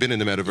like we've been in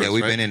the metaverse. Yeah,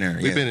 we've been in there.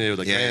 We've been in there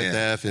with Grand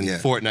Theft and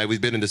Fortnite.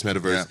 We've been in this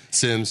metaverse.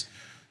 Sims.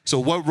 So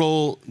what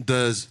role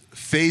does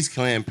FaZe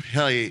Clan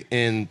play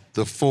in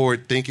the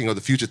forward thinking or the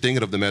future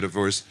thinking of the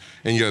metaverse,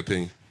 in your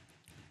opinion?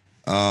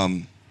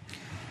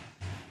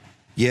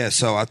 Yeah,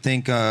 so I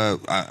think,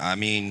 I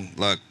mean,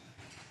 look,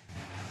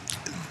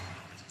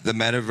 the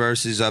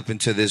metaverses up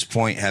until this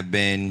point have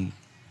been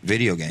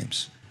video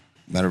games.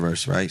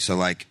 Metaverse, right? So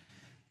like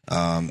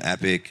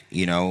Epic,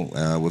 you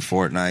know, with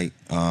Fortnite,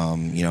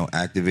 you know,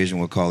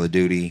 Activision with Call of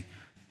Duty.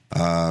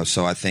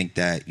 So I think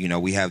that, you know,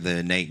 we have the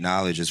innate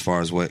knowledge as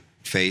far as what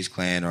FaZe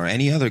Clan or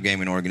any other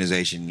gaming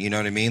organization, you know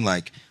what I mean?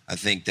 Like, I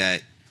think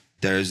that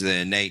there's the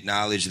innate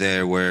knowledge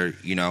there where,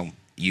 you know,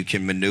 you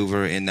can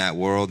maneuver in that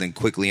world and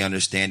quickly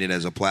understand it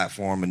as a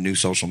platform, a new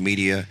social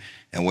media,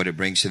 and what it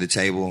brings to the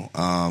table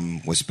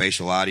with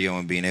spatial audio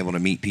and being able to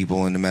meet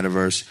people in the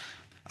metaverse.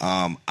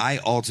 I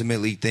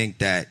ultimately think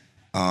that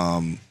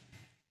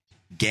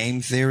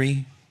game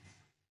theory,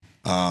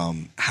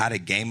 how to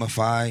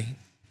gamify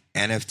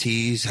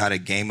NFTs, how to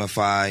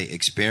gamify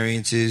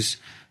experiences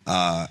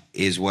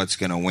is what's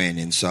going to win.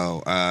 And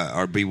so,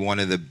 or be one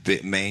of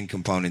the main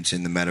components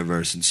in the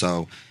metaverse. And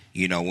so,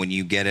 you know, when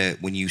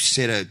you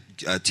sit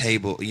a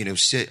table, you know,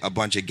 sit a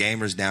bunch of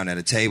gamers down at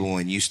a table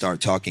and you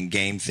start talking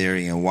game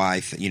theory and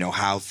why, you know,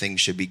 how things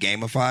should be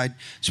gamified,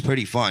 it's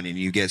pretty fun and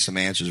you get some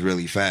answers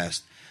really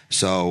fast.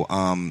 So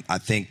I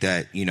think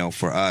that, you know,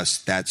 for us,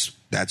 that's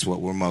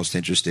what we're most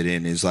interested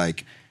in is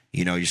like,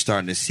 you know, you're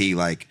starting to see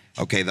like,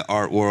 okay, the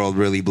art world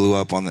really blew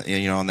up on the,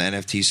 you know, on the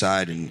NFT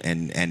side and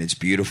it's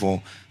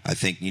beautiful. I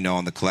think, you know,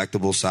 on the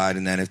collectible side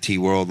in the NFT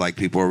world, like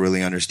people are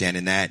really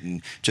understanding that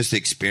and just the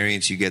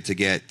experience you get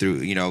through,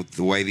 you know,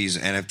 the way these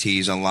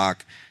NFTs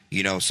unlock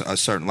a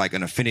certain like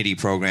an affinity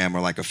program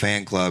or like a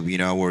fan club,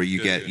 where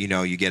you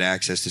get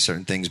access to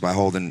certain things by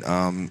holding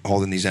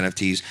these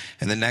NFTs.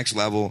 And the next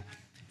level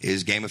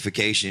is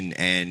gamification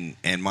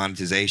and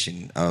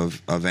monetization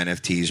of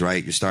NFTs,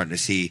 right? You're starting to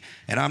see,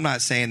 and I'm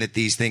not saying that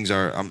these things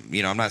are,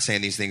 I'm not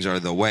saying these things are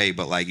the way,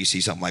 but like you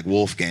see something like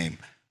Wolf Game,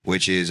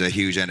 which is a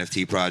huge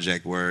NFT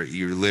project where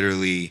you're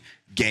literally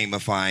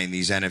gamifying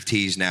these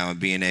NFTs now and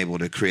being able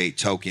to create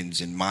tokens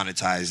and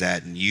monetize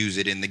that and use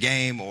it in the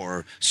game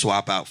or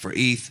swap out for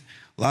ETH.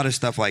 A lot of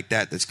stuff like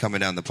that's coming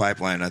down the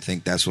pipeline. I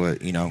think that's what,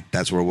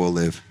 that's where we'll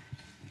live.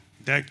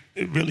 That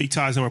it really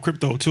ties in with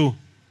crypto too.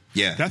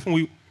 Yeah. That's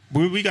when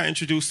we got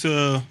introduced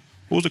to,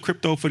 what was the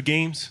crypto for the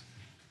games?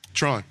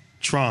 Tron.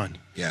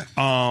 Yeah.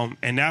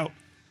 And that,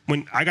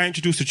 when I got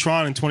introduced to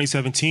Tron in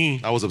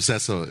 2017, I was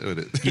obsessed with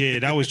it. yeah,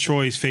 that was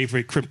Troy's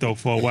favorite crypto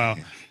for a while.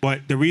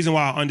 But the reason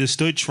why I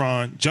understood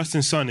Tron,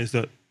 Justin Sun is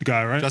the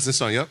guy, right? Justin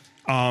Sun, yep.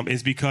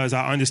 Is because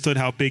I understood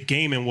how big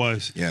gaming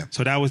was. Yeah.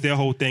 So that was their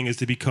whole thing, is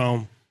to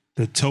become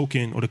the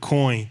token or the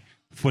coin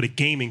for the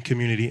gaming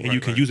community, and you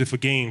can use it for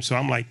games. So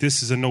I'm like,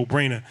 this is a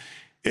no-brainer.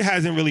 It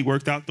hasn't really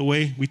worked out the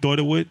way we thought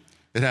it would.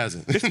 It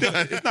hasn't.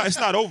 It's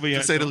not over yet.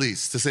 To say the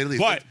least.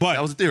 But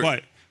that was the theory.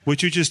 But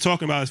what you're just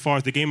talking about as far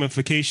as the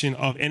gamification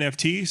of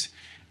NFTs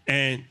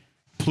and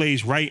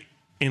plays right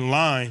in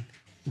line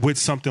with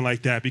something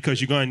like that, because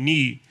you're going to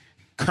need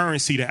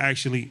currency to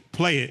actually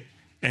play it.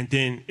 And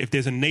then if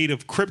there's a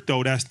native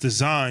crypto that's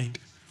designed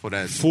for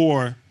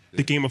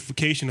the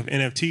gamification of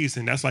NFTs,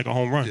 then that's like a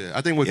home run. Yeah, I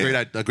think with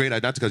not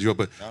to cut you up,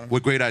 but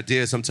with great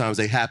ideas, sometimes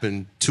they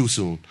happen too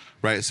soon,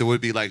 right? So it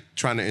would be like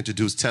trying to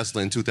introduce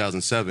Tesla in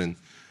 2007.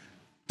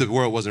 The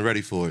world wasn't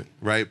ready for it,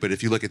 right? But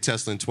if you look at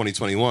Tesla in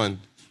 2021,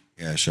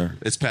 yeah, sure,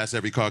 it's past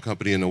every car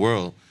company in the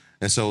world.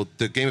 And so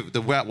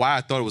why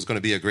I thought it was going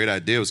to be a great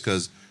idea was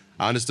because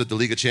I understood the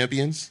League of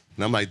Champions,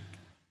 and I'm like,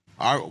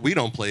 we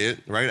don't play it,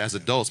 right? As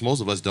adults,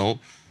 most of us don't.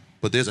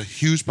 But there's a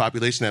huge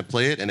population that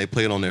play it, and they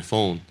play it on their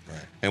phone.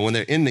 Right. And when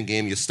they're in the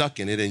game, you're stuck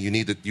in it, and you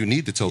need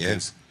the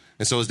tokens. Yeah.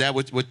 And so is that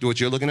what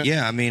you're looking at?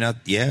 Yeah, I mean,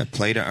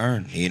 play to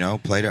earn.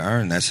 Play to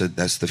earn. That's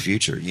the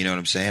future. You know what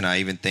I'm saying? I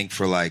even think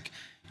for like,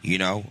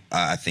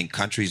 I think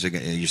countries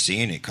you're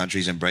seeing it.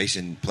 Countries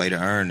embracing play to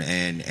earn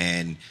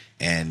and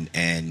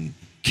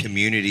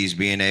communities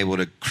being able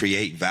to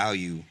create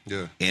value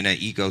in an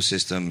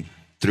ecosystem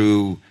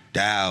through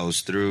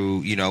DAOs,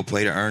 through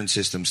play to earn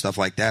systems, stuff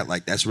like that.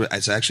 Like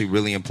it's actually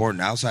really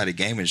important. Outside of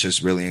gaming, it's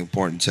just really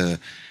important to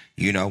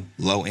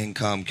low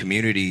income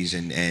communities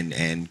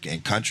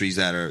and countries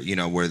that are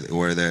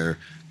where their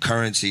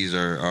currencies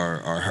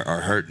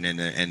are hurting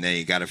and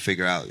they got to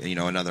figure out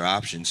another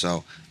option.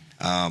 So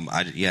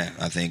I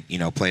think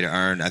play to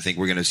earn. I think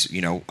we're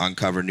gonna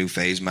uncover new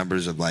phase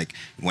members of like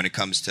when it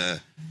comes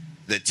to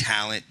the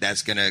talent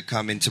that's gonna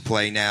come into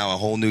play now, a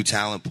whole new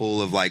talent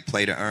pool of like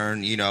play to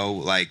earn.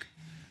 Like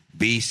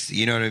beasts,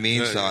 you know what I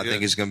mean? So I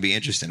think it's going to be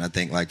interesting. I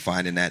think like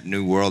finding that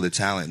new world of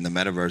talent in the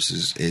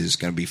metaverse is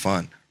going to be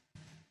fun.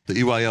 The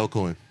EYL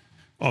coin.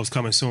 Oh, it's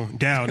coming soon.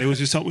 DAO. We was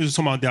just talking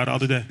about DAO the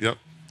other day. Yep.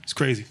 It's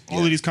crazy. All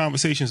of these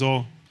conversations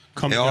all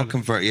come together. All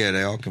converge. Yeah,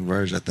 they all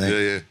converge, I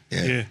think.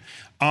 Yeah.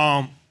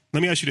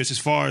 Let me ask you this. As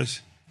far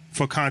as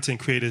for content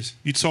creators,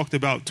 you talked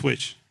about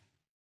Twitch.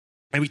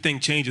 Everything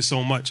changes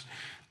so much.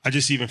 I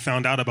just even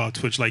found out about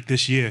Twitch like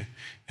this year,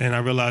 and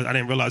I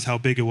didn't realize how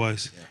big it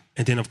was. Yeah.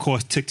 And then, of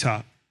course,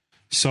 TikTok.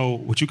 So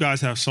would you guys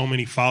have so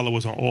many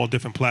followers on all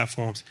different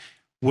platforms?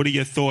 What are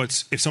your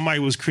thoughts? If somebody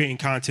was creating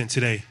content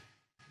today,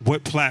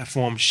 what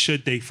platform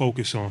should they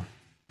focus on?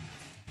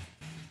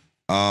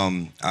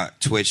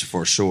 Twitch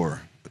for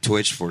sure.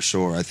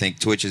 I think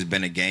Twitch has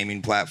been a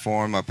gaming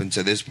platform up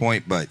until this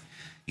point, but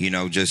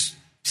just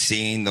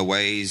seeing the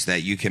ways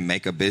that you can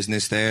make a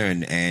business there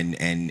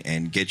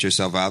and get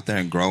yourself out there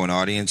and grow an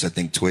audience, I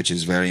think Twitch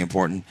is very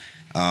important.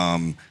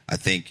 I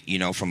think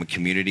from a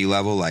community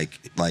level, like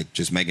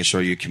just making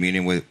sure you're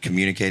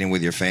communicating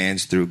with your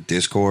fans through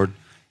Discord.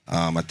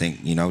 I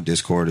think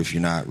Discord, if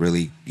you're not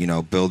really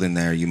building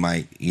there, you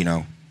might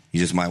you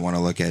just might want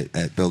to look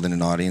at building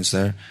an audience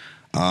there.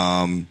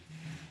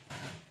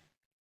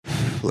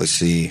 Let's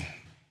see,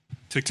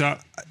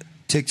 TikTok,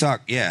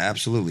 yeah,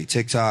 absolutely,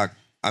 TikTok.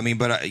 I mean,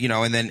 but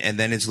and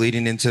then it's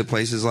leading into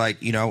places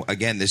like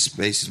again, this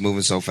space is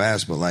moving so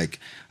fast. But like,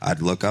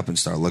 I'd look up and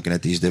start looking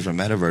at these different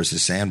metaverses,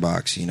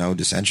 Sandbox,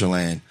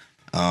 Decentraland,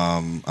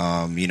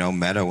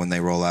 Meta when they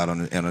roll out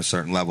on a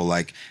certain level.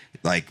 Like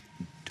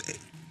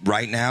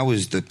right now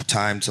is the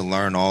time to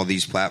learn all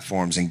these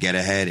platforms and get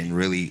ahead and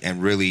really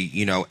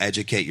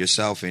educate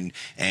yourself and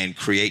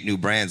create new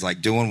brands.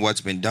 Like doing what's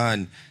been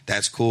done,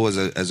 that's cool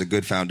as a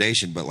good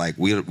foundation. But like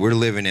we're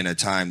living in a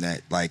time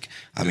that like,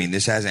 I mean,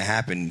 this hasn't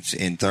happened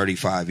in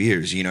 35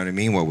 years. You know what I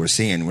mean? What we're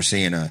seeing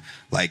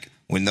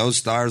when those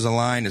stars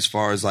align as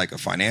far as like a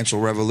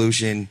financial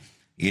revolution,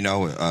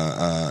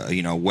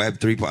 Web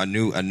 3, a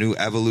new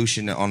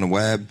evolution on the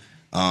web.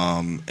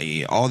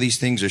 All these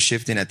things are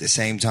shifting at the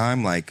same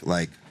time. Like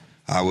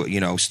I would,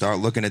 start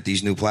looking at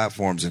these new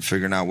platforms and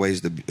figuring out ways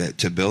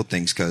to build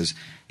things because,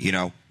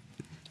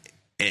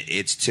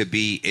 it's to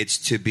be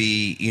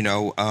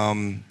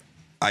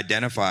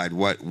identified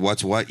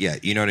what's what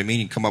yet. You know what I mean?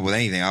 You come up with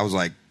anything. I was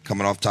like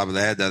coming off the top of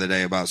the head the other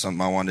day about something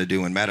I wanted to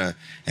do in Meta,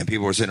 and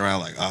people were sitting around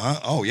like,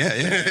 oh yeah.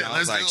 And I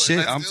was like,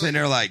 shit. I'm sitting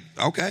there like,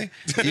 okay,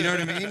 you know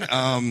what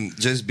I mean?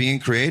 Just being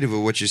creative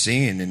with what you're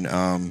seeing,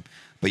 and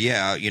but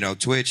yeah,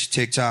 Twitch,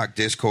 TikTok,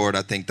 Discord.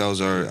 I think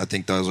those are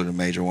the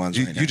major ones.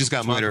 You right now. just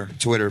got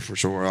Twitter for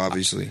sure,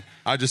 obviously.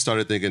 I just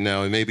started thinking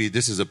now, and maybe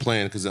this is a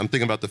plan because I'm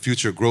thinking about the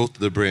future growth of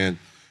the brand.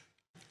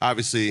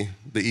 Obviously,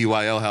 the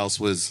EYL house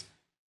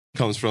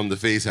comes from the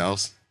FaZe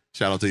house.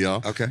 Shout out to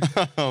y'all. Okay.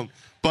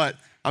 But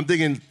I'm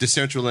thinking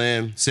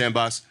Decentraland,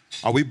 Sandbox.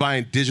 Are we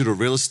buying digital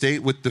real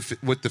estate with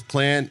the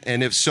plan?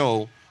 And if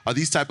so, are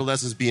these type of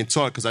lessons being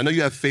taught? Because I know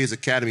you have FaZe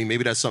Academy.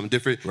 Maybe that's something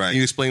different. Right. Can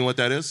you explain what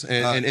that is?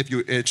 And if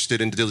you're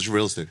interested in digital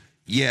real estate.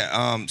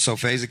 Yeah, so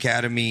FaZe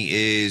Academy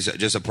is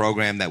just a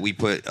program that we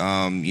put,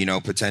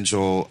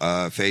 potential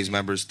FaZe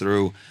members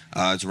through.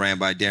 It's ran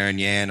by Darren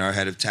Yan, our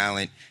head of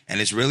talent, and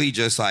it's really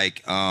just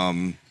like,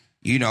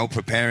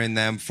 preparing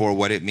them for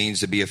what it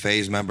means to be a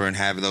FaZe member and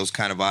have those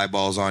kind of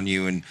eyeballs on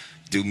you and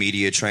do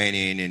media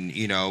training and,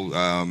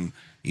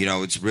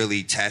 it's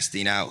really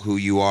testing out who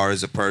you are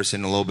as a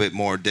person, a little bit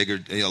more deeper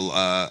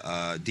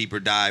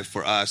dive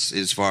for us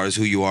as far as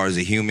who you are as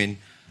a human.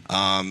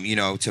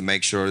 To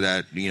make sure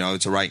that,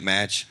 it's a right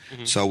match.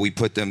 Mm-hmm. So we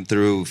put them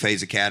through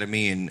FaZe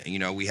Academy, and,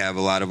 we have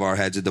a lot of our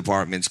heads of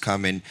departments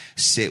come and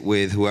sit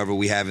with whoever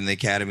we have in the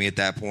academy at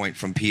that point,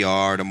 from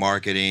PR to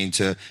marketing,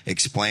 to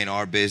explain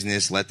our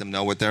business, let them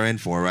know what they're in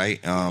for, right?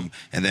 And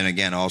then,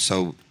 again,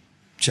 also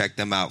check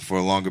them out for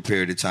a longer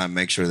period of time,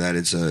 make sure that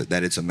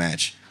it's a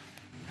match.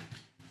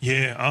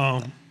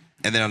 Yeah,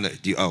 and then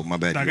my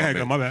bad. No, go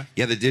ahead, my bad.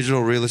 Yeah, the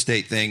digital real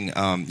estate thing,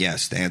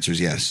 yes, the answer is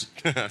yes.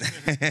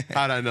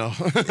 How'd I know?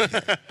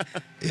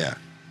 Yeah.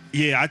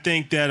 Yeah, I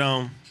think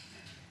that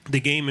the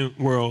gaming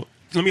world,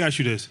 let me ask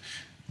you this.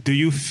 Do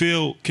you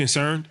feel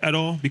concerned at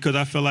all? Because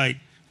I feel like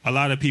a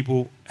lot of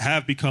people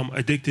have become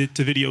addicted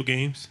to video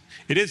games.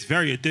 It is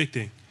very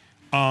addicting.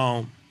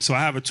 So I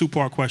have a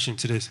two-part question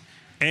to this.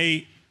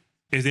 A,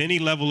 is there any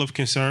level of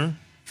concern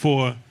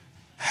for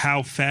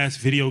how fast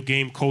video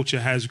game culture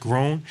has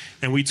grown?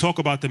 And we talk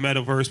about the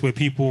metaverse, where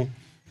people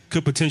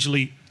could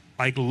potentially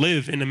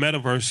live in the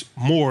metaverse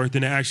more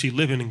than they actually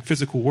live in the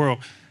physical world.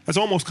 That's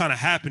almost kind of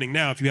happening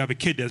now. If you have a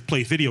kid that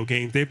plays video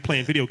games, they're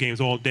playing video games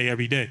all day,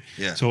 every day.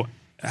 Yeah. So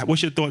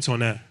what's your thoughts on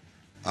that?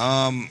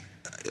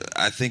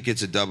 I think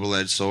it's a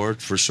double-edged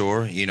sword for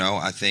sure.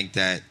 I think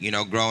that,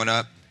 growing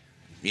up,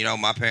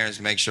 my parents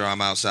make sure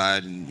I'm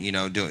outside and,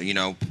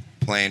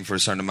 playing for a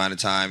certain amount of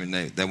time, and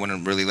they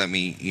wouldn't really let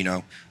me,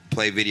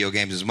 play video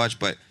games as much.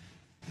 But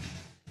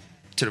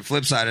to the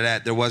flip side of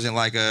that, there wasn't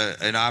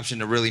an option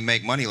to really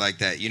make money like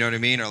that, you know what I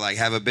mean, or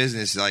have a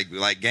business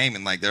like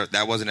gaming.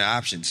 That wasn't an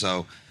option.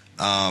 So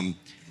I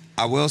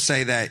will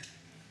say that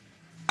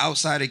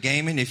outside of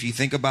gaming, if you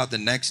think about the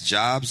next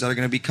jobs that are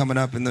going to be coming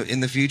up in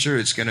the future,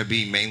 it's going to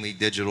be mainly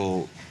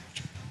digital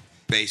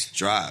based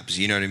jobs,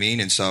 you know what I mean.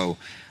 And so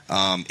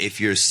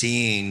if you're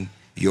seeing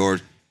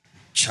your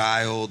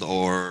child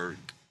or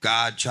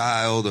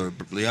godchild or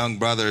young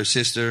brother or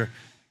sister,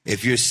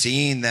 if you're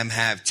seeing them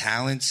have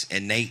talents,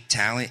 innate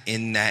talent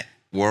in that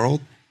world,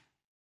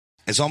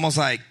 it's almost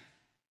like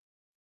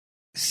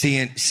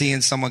seeing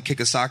someone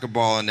kick a soccer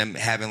ball and them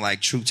having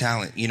true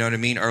talent, you know what I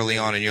mean, early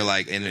on, and you're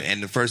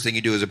and the first thing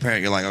you do as a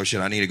parent, you're like, oh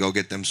shit, I need to go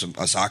get them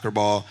a soccer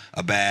ball,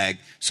 a bag,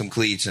 some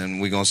cleats, and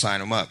we're gonna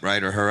sign them up,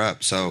 right, or her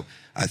up. So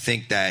I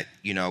think that,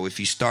 if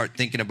you start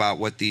thinking about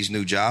what these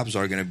new jobs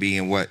are going to be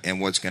and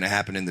what's going to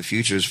happen in the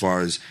future as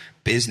far as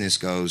business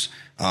goes,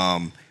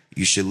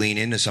 you should lean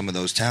into some of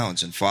those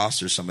talents and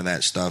foster some of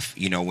that stuff,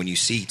 when you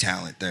see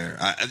talent there.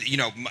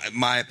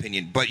 My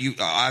opinion. But you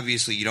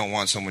obviously you don't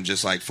want someone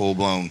just full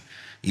blown,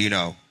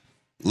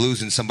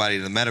 losing somebody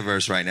to the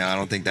metaverse right now. I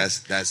don't think that's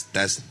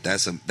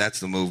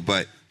the move.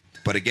 But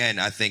again,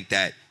 I think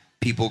that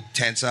people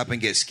tense up and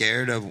get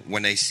scared of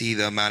when they see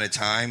the amount of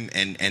time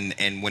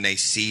and when they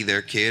see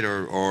their kid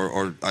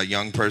or a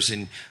young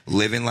person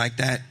living like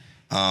that.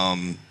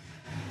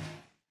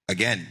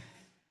 Again,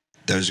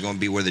 there's going to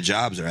be where the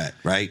jobs are at,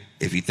 right?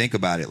 If you think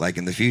about it,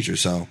 in the future.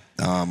 So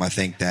I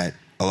think that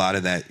a lot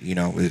of that,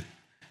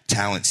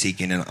 talent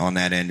seeking on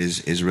that end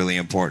is really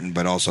important,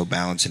 but also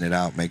balancing it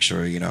out, make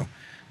sure,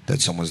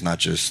 that someone's not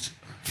just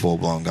full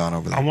blown gone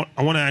over there.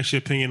 I want to ask your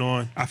opinion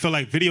on, I feel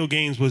like video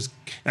games was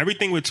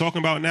everything we're talking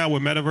about now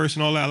with metaverse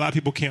and all that. A lot of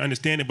people can't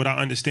understand it, but I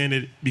understand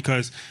it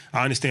because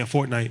I understand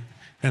Fortnite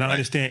and I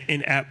understand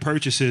in-app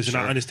purchases and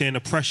I understand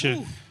the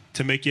pressure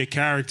to make your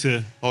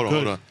character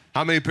Hold on.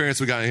 How many parents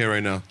we got in here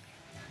right now?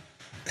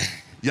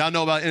 Y'all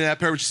know about in-app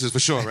purchases for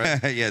sure, right?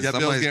 Yes, yeah,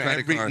 Bill's getting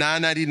every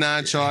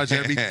 $9.99 charge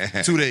every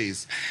 2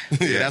 days.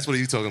 Yeah, that's what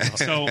he's talking about.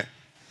 So,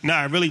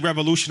 it really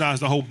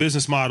revolutionized the whole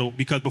business model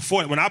because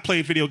before, when I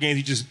played video games,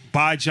 you just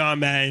buy John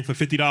Madden for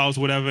 $50 or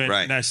whatever,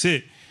 and that's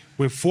it.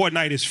 When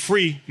Fortnite is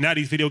free, now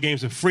these video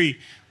games are free,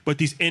 but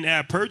these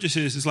in-app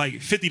purchases is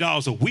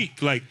 $50 a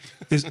week.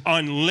 There's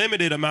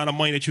unlimited amount of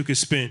money that you can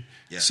spend.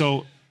 Yeah.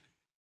 So,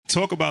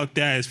 talk about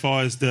that as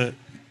far as the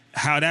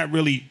how that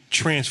really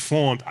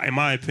transformed, in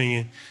my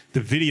opinion,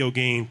 the video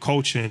game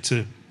culture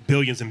into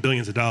billions and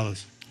billions of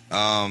dollars.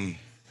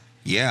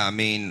 Yeah, I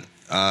mean,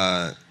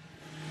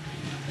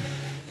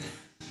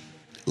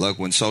 look,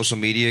 when social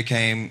media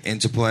came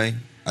into play,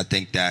 I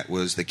think that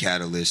was the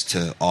catalyst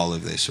to all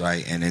of this,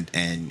 right?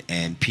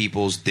 And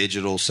people's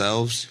digital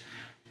selves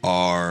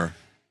are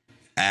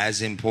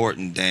as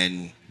important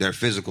than their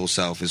physical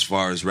self as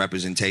far as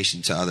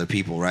representation to other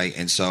people, right?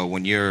 And so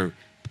when you're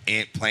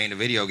playing a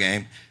video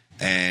game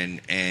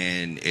and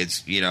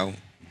it's, you know,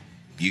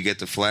 you get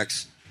to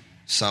flex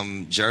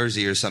some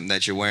jersey or something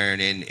that you're wearing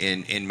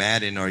in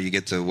Madden, or you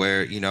get to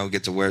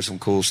wear some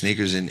cool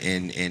sneakers in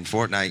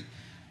Fortnite,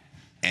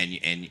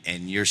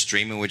 and you're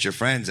streaming with your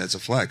friends, that's a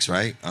flex,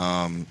 right?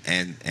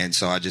 And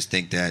so I just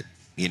think that,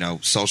 you know,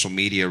 social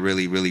media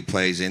really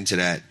plays into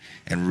that,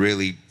 and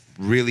really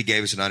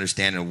gave us an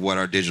understanding of what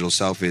our digital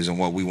self is and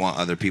what we want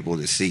other people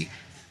to see.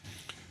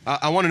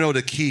 I want to know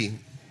the key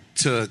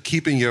to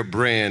keeping your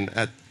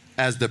brand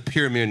as the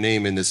premier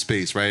name in this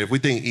space, right? If we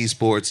think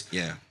esports,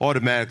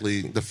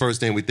 automatically the first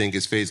thing we think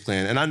is FaZe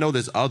Clan. And I know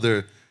there's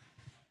other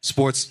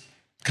sports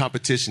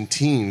competition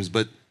teams,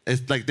 but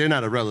it's like they're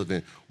not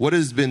irrelevant. What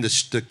has been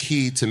the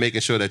key to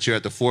making sure that you're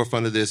at the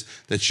forefront of this,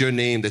 that your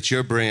name, that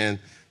your brand,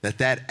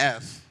 that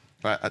F,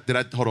 right?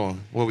 Hold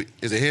on.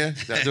 Is it here?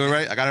 Did I do it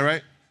right? I got it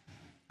right?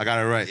 I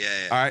got it right.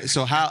 Yeah. All right,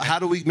 so how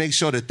do we make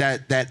sure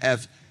that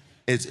F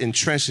is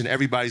entrenched in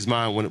everybody's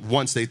mind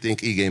once they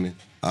think e-gaming?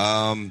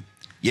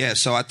 Yeah,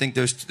 so I think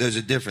there's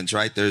a difference,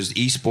 right? There's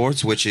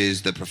esports, which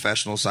is the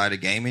professional side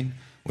of gaming,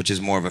 which is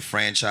more of a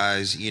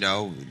franchise, you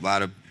know, a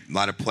lot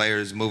of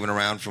players moving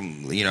around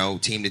from, you know,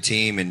 team to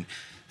team, and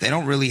they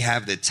don't really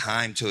have the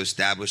time to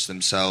establish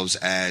themselves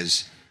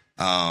as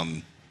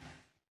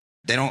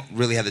they don't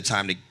really have the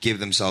time to give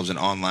themselves an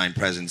online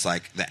presence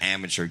like the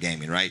amateur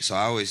gaming, right? So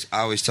I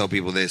always tell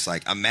people this,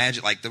 like,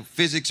 imagine, like, the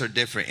physics are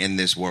different in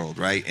this world,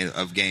 right,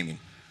 of gaming.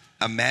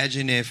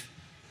 Imagine if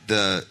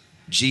the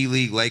G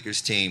League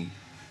Lakers team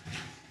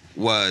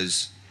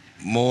was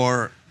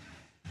more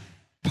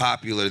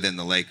popular than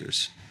the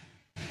Lakers.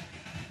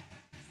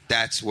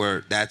 That's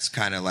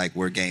kind of like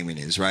where gaming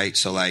is, right?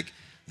 So, like,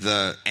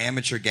 the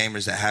amateur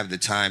gamers that have the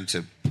time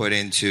to put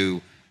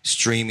into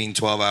streaming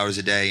 12 hours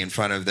a day in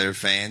front of their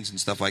fans and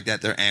stuff like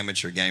that, they're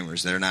amateur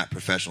gamers. They're not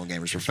professional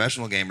gamers.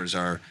 Professional gamers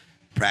are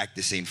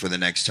practicing for the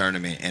next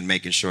tournament and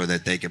making sure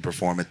that they can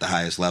perform at the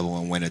highest level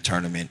and win a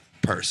tournament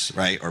purse,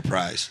 right, or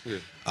prize.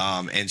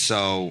 Yeah. And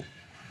so,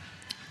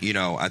 you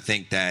know, I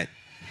think that,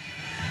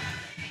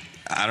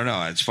 I don't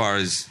know, as far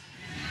as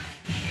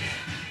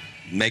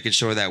making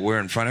sure that we're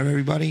in front of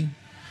everybody,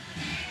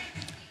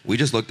 we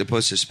just look to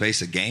push the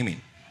space of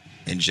gaming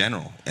in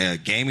general.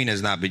 Gaming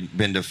has not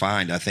been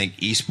defined. I think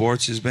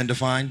esports has been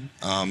defined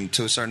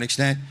to a certain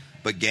extent,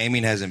 but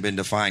gaming hasn't been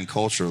defined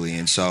culturally.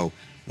 And so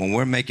when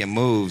we're making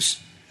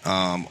moves,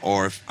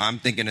 or if I'm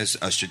thinking a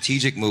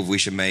strategic move we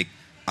should make,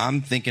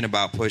 I'm thinking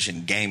about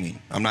pushing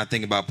gaming. I'm not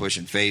thinking about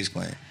pushing FaZe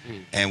Clan.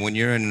 And when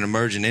you're in an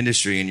emerging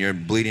industry and you're a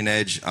bleeding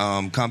edge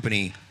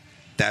company,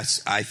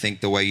 that's, I think,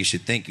 the way you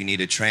should think. You need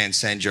to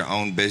transcend your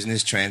own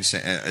business,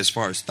 as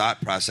far as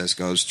thought process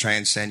goes,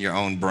 transcend your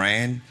own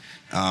brand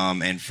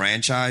and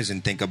franchise,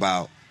 and think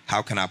about,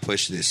 how can I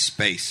push this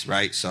space,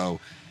 right? So,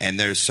 and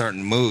there's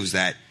certain moves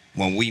that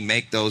when we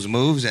make those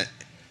moves,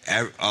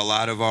 a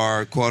lot of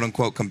our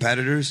quote-unquote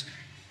competitors,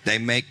 they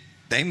make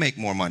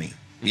more money.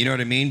 You know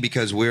what I mean?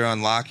 Because we're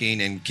unlocking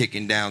and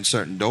kicking down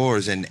certain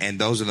doors, and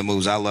those are the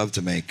moves I love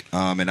to make.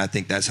 And I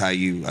think that's how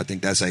you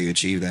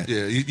achieve that.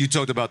 Yeah, you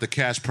talked about the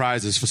cash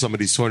prizes for some of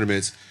these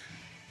tournaments.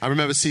 I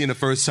remember seeing the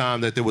first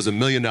time that there was $1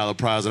 million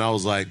prize, and I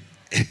was like,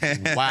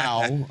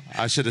 wow,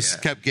 I should have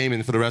kept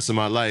gaming for the rest of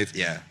my life.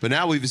 Yeah. But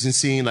now we've been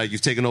seeing, like, you've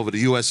taken over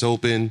the U.S.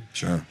 Open,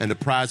 sure, and the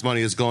prize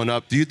money is going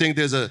up. Do you think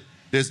there's an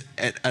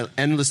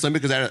endless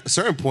limit? Because at a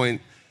certain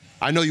point,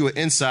 I know you were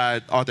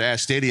inside Arthur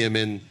Ashe Stadium,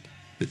 and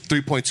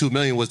 $3.2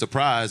 million was the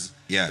prize.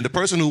 Yeah. And the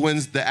person who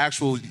wins the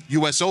actual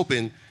U.S.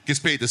 Open gets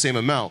paid the same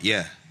amount.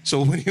 Yeah.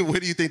 So where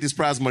do you think this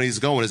prize money is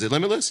going? Is it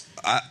limitless?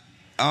 I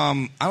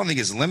don't think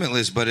it's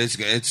limitless, but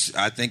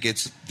I think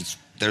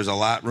there's a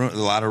lot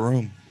of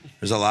room.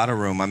 There's a lot of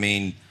room. I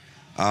mean,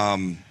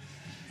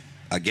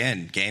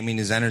 again, gaming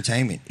is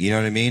entertainment. You know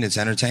what I mean? It's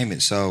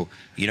entertainment. So,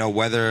 you know,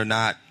 whether or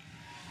not,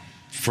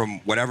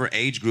 from whatever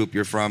age group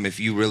you're from, if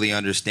you really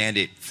understand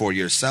it for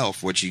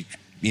yourself, which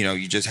you know,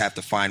 you just have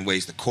to find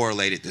ways to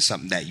correlate it to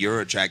something that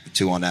you're attracted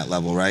to on that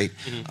level, right?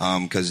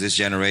 Because this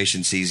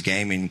generation sees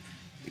gaming,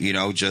 you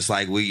know, just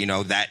like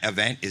that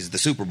event is the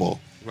Super Bowl.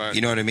 Right.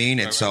 You know what I mean?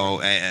 And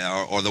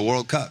or the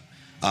World Cup.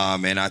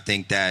 And I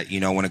think that,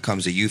 you know, when it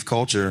comes to youth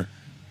culture,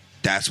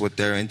 that's what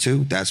they're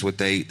into. That's what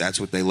they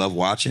love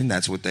watching.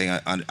 That's what they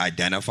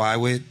identify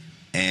with.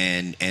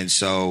 And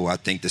so I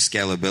think the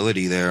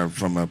scalability there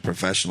from a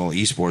professional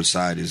esports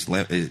side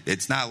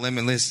it's not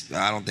limitless.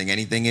 I don't think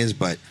anything is,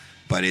 but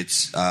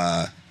it's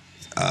the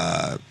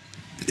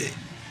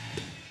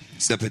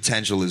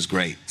potential is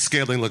great.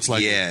 Scaling looks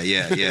like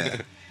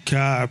yeah. Okay,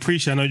 I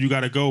appreciate. I know you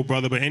got to go,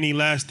 brother. But any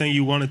last thing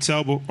you want to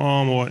tell,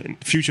 or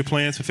future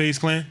plans for FaZe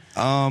Clan?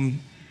 No,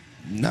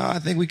 I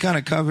think we kind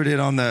of covered it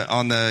on the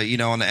on the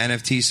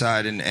NFT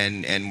side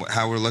and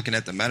how we're looking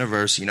at the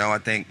metaverse. I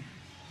think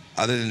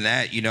other than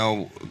that,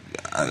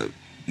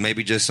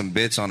 maybe just some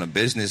bits on a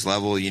business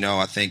level.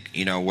 I think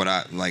what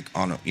I like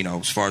on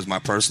as far as my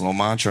personal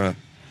mantra,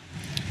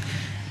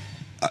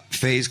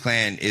 FaZe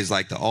Clan is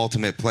like the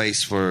ultimate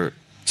place to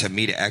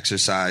me to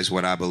exercise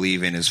what I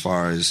believe in as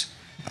far as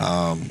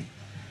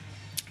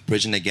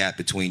bridging the gap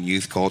between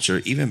youth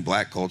culture, even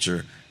black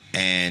culture,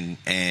 and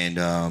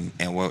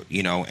what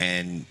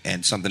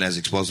and something as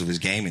explosive as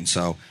gaming.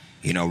 So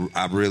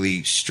I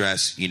really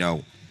stress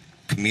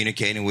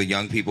communicating with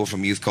young people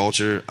from youth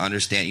culture,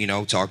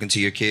 understand talking to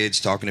your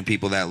kids, talking to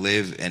people that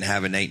live and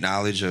have innate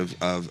knowledge of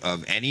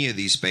any of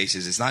these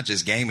spaces. It's not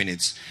just gaming,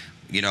 it's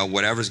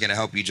whatever's going to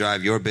help you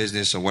drive your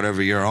business or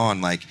whatever you're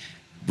on, like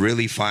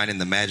really finding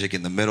the magic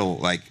in the middle,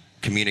 like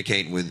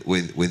communicating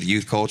with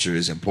youth culture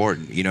is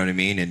important. You know what I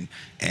mean?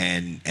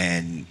 And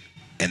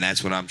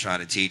that's what I'm trying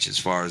to teach as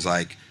far as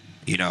like,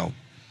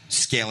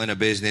 scaling a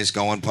business,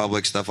 going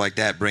public, stuff like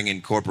that, bringing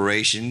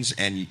corporations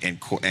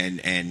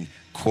and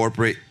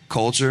corporate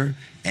culture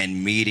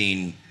and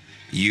meeting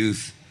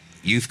youth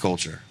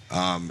culture,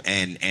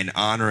 and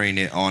honoring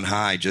it on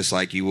high, just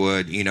like you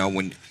would,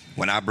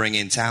 when I bring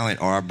in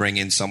talent or I bring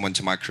in someone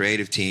to my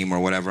creative team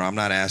or whatever. I'm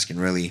not asking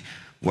really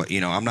what,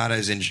 I'm not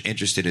as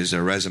interested as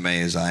their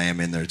resume as I am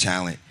in their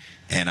talent.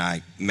 And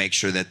I make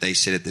sure that they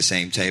sit at the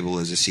same table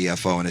as a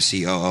CFO and a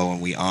COO,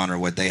 and we honor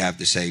what they have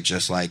to say,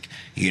 just like,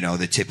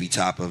 the tippy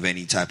top of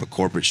any type of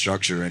corporate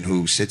structure and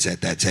who sits at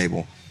that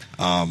table.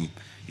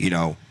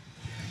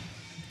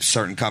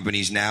 Certain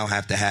companies now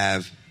have to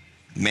have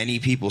many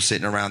people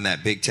sitting around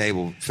that big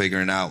table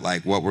figuring out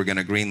like what we're going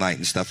to greenlight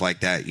and stuff like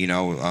that,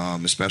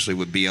 especially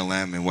with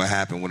BLM and what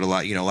happened with a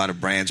lot of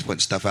brands putting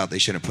stuff out they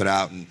shouldn't put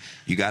out. And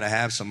you got to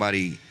have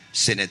somebody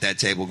sitting at that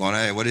table going,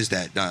 hey, what is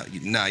that? No,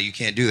 you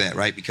can't do that,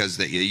 right? Because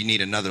you need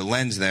another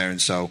lens there.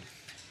 And so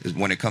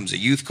when it comes to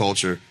youth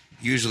culture,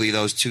 usually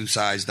those two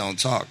sides don't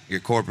talk. Your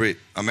corporate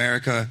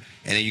America,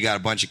 and then you got a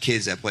bunch of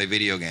kids that play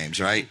video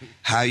games, right?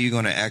 How are you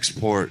going to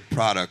export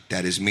product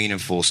that is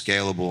meaningful,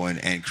 scalable,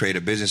 and create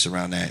a business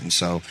around that? And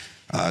so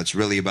it's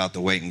really about the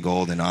weight in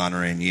gold and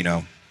honoring,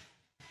 the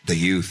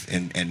youth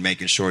and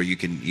making sure you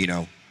can,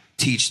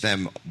 teach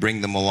them, bring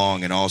them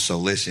along, and also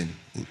listen.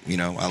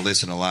 I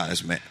listen a lot.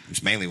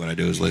 It's mainly what I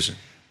do is listen.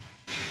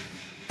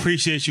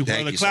 Appreciate you,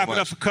 brother. Clap it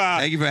up for Cobb.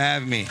 Thank you for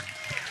having me.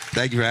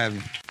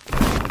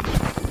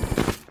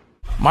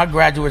 My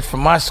graduates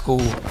from my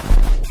school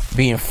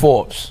being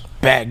Forbes.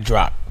 Bag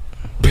drop.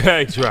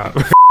 Bag drop.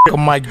 A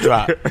mic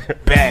drop.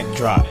 Bag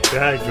drop.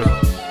 Bag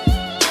drop.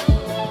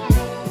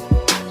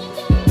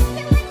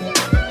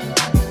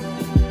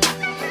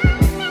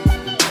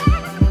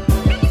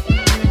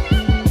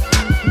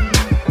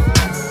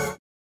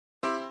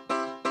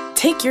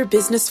 Take your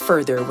business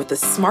further with the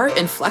smart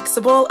and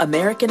flexible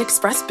American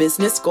Express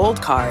Business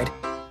Gold Card.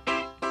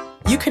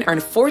 You can earn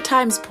 4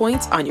 times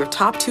points on your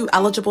top 2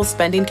 eligible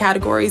spending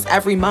categories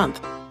every month,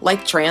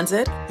 like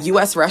transit,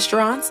 U.S.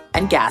 restaurants,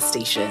 and gas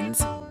stations.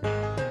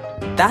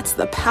 That's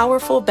the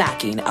powerful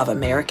backing of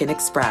American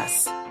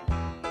Express.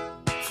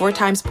 4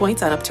 times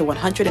points on up to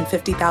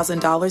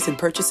 $150,000 in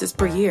purchases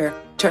per year.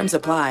 Terms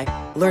apply.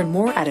 Learn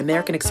more at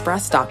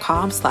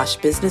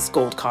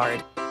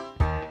americanexpress.com/businessgoldcard.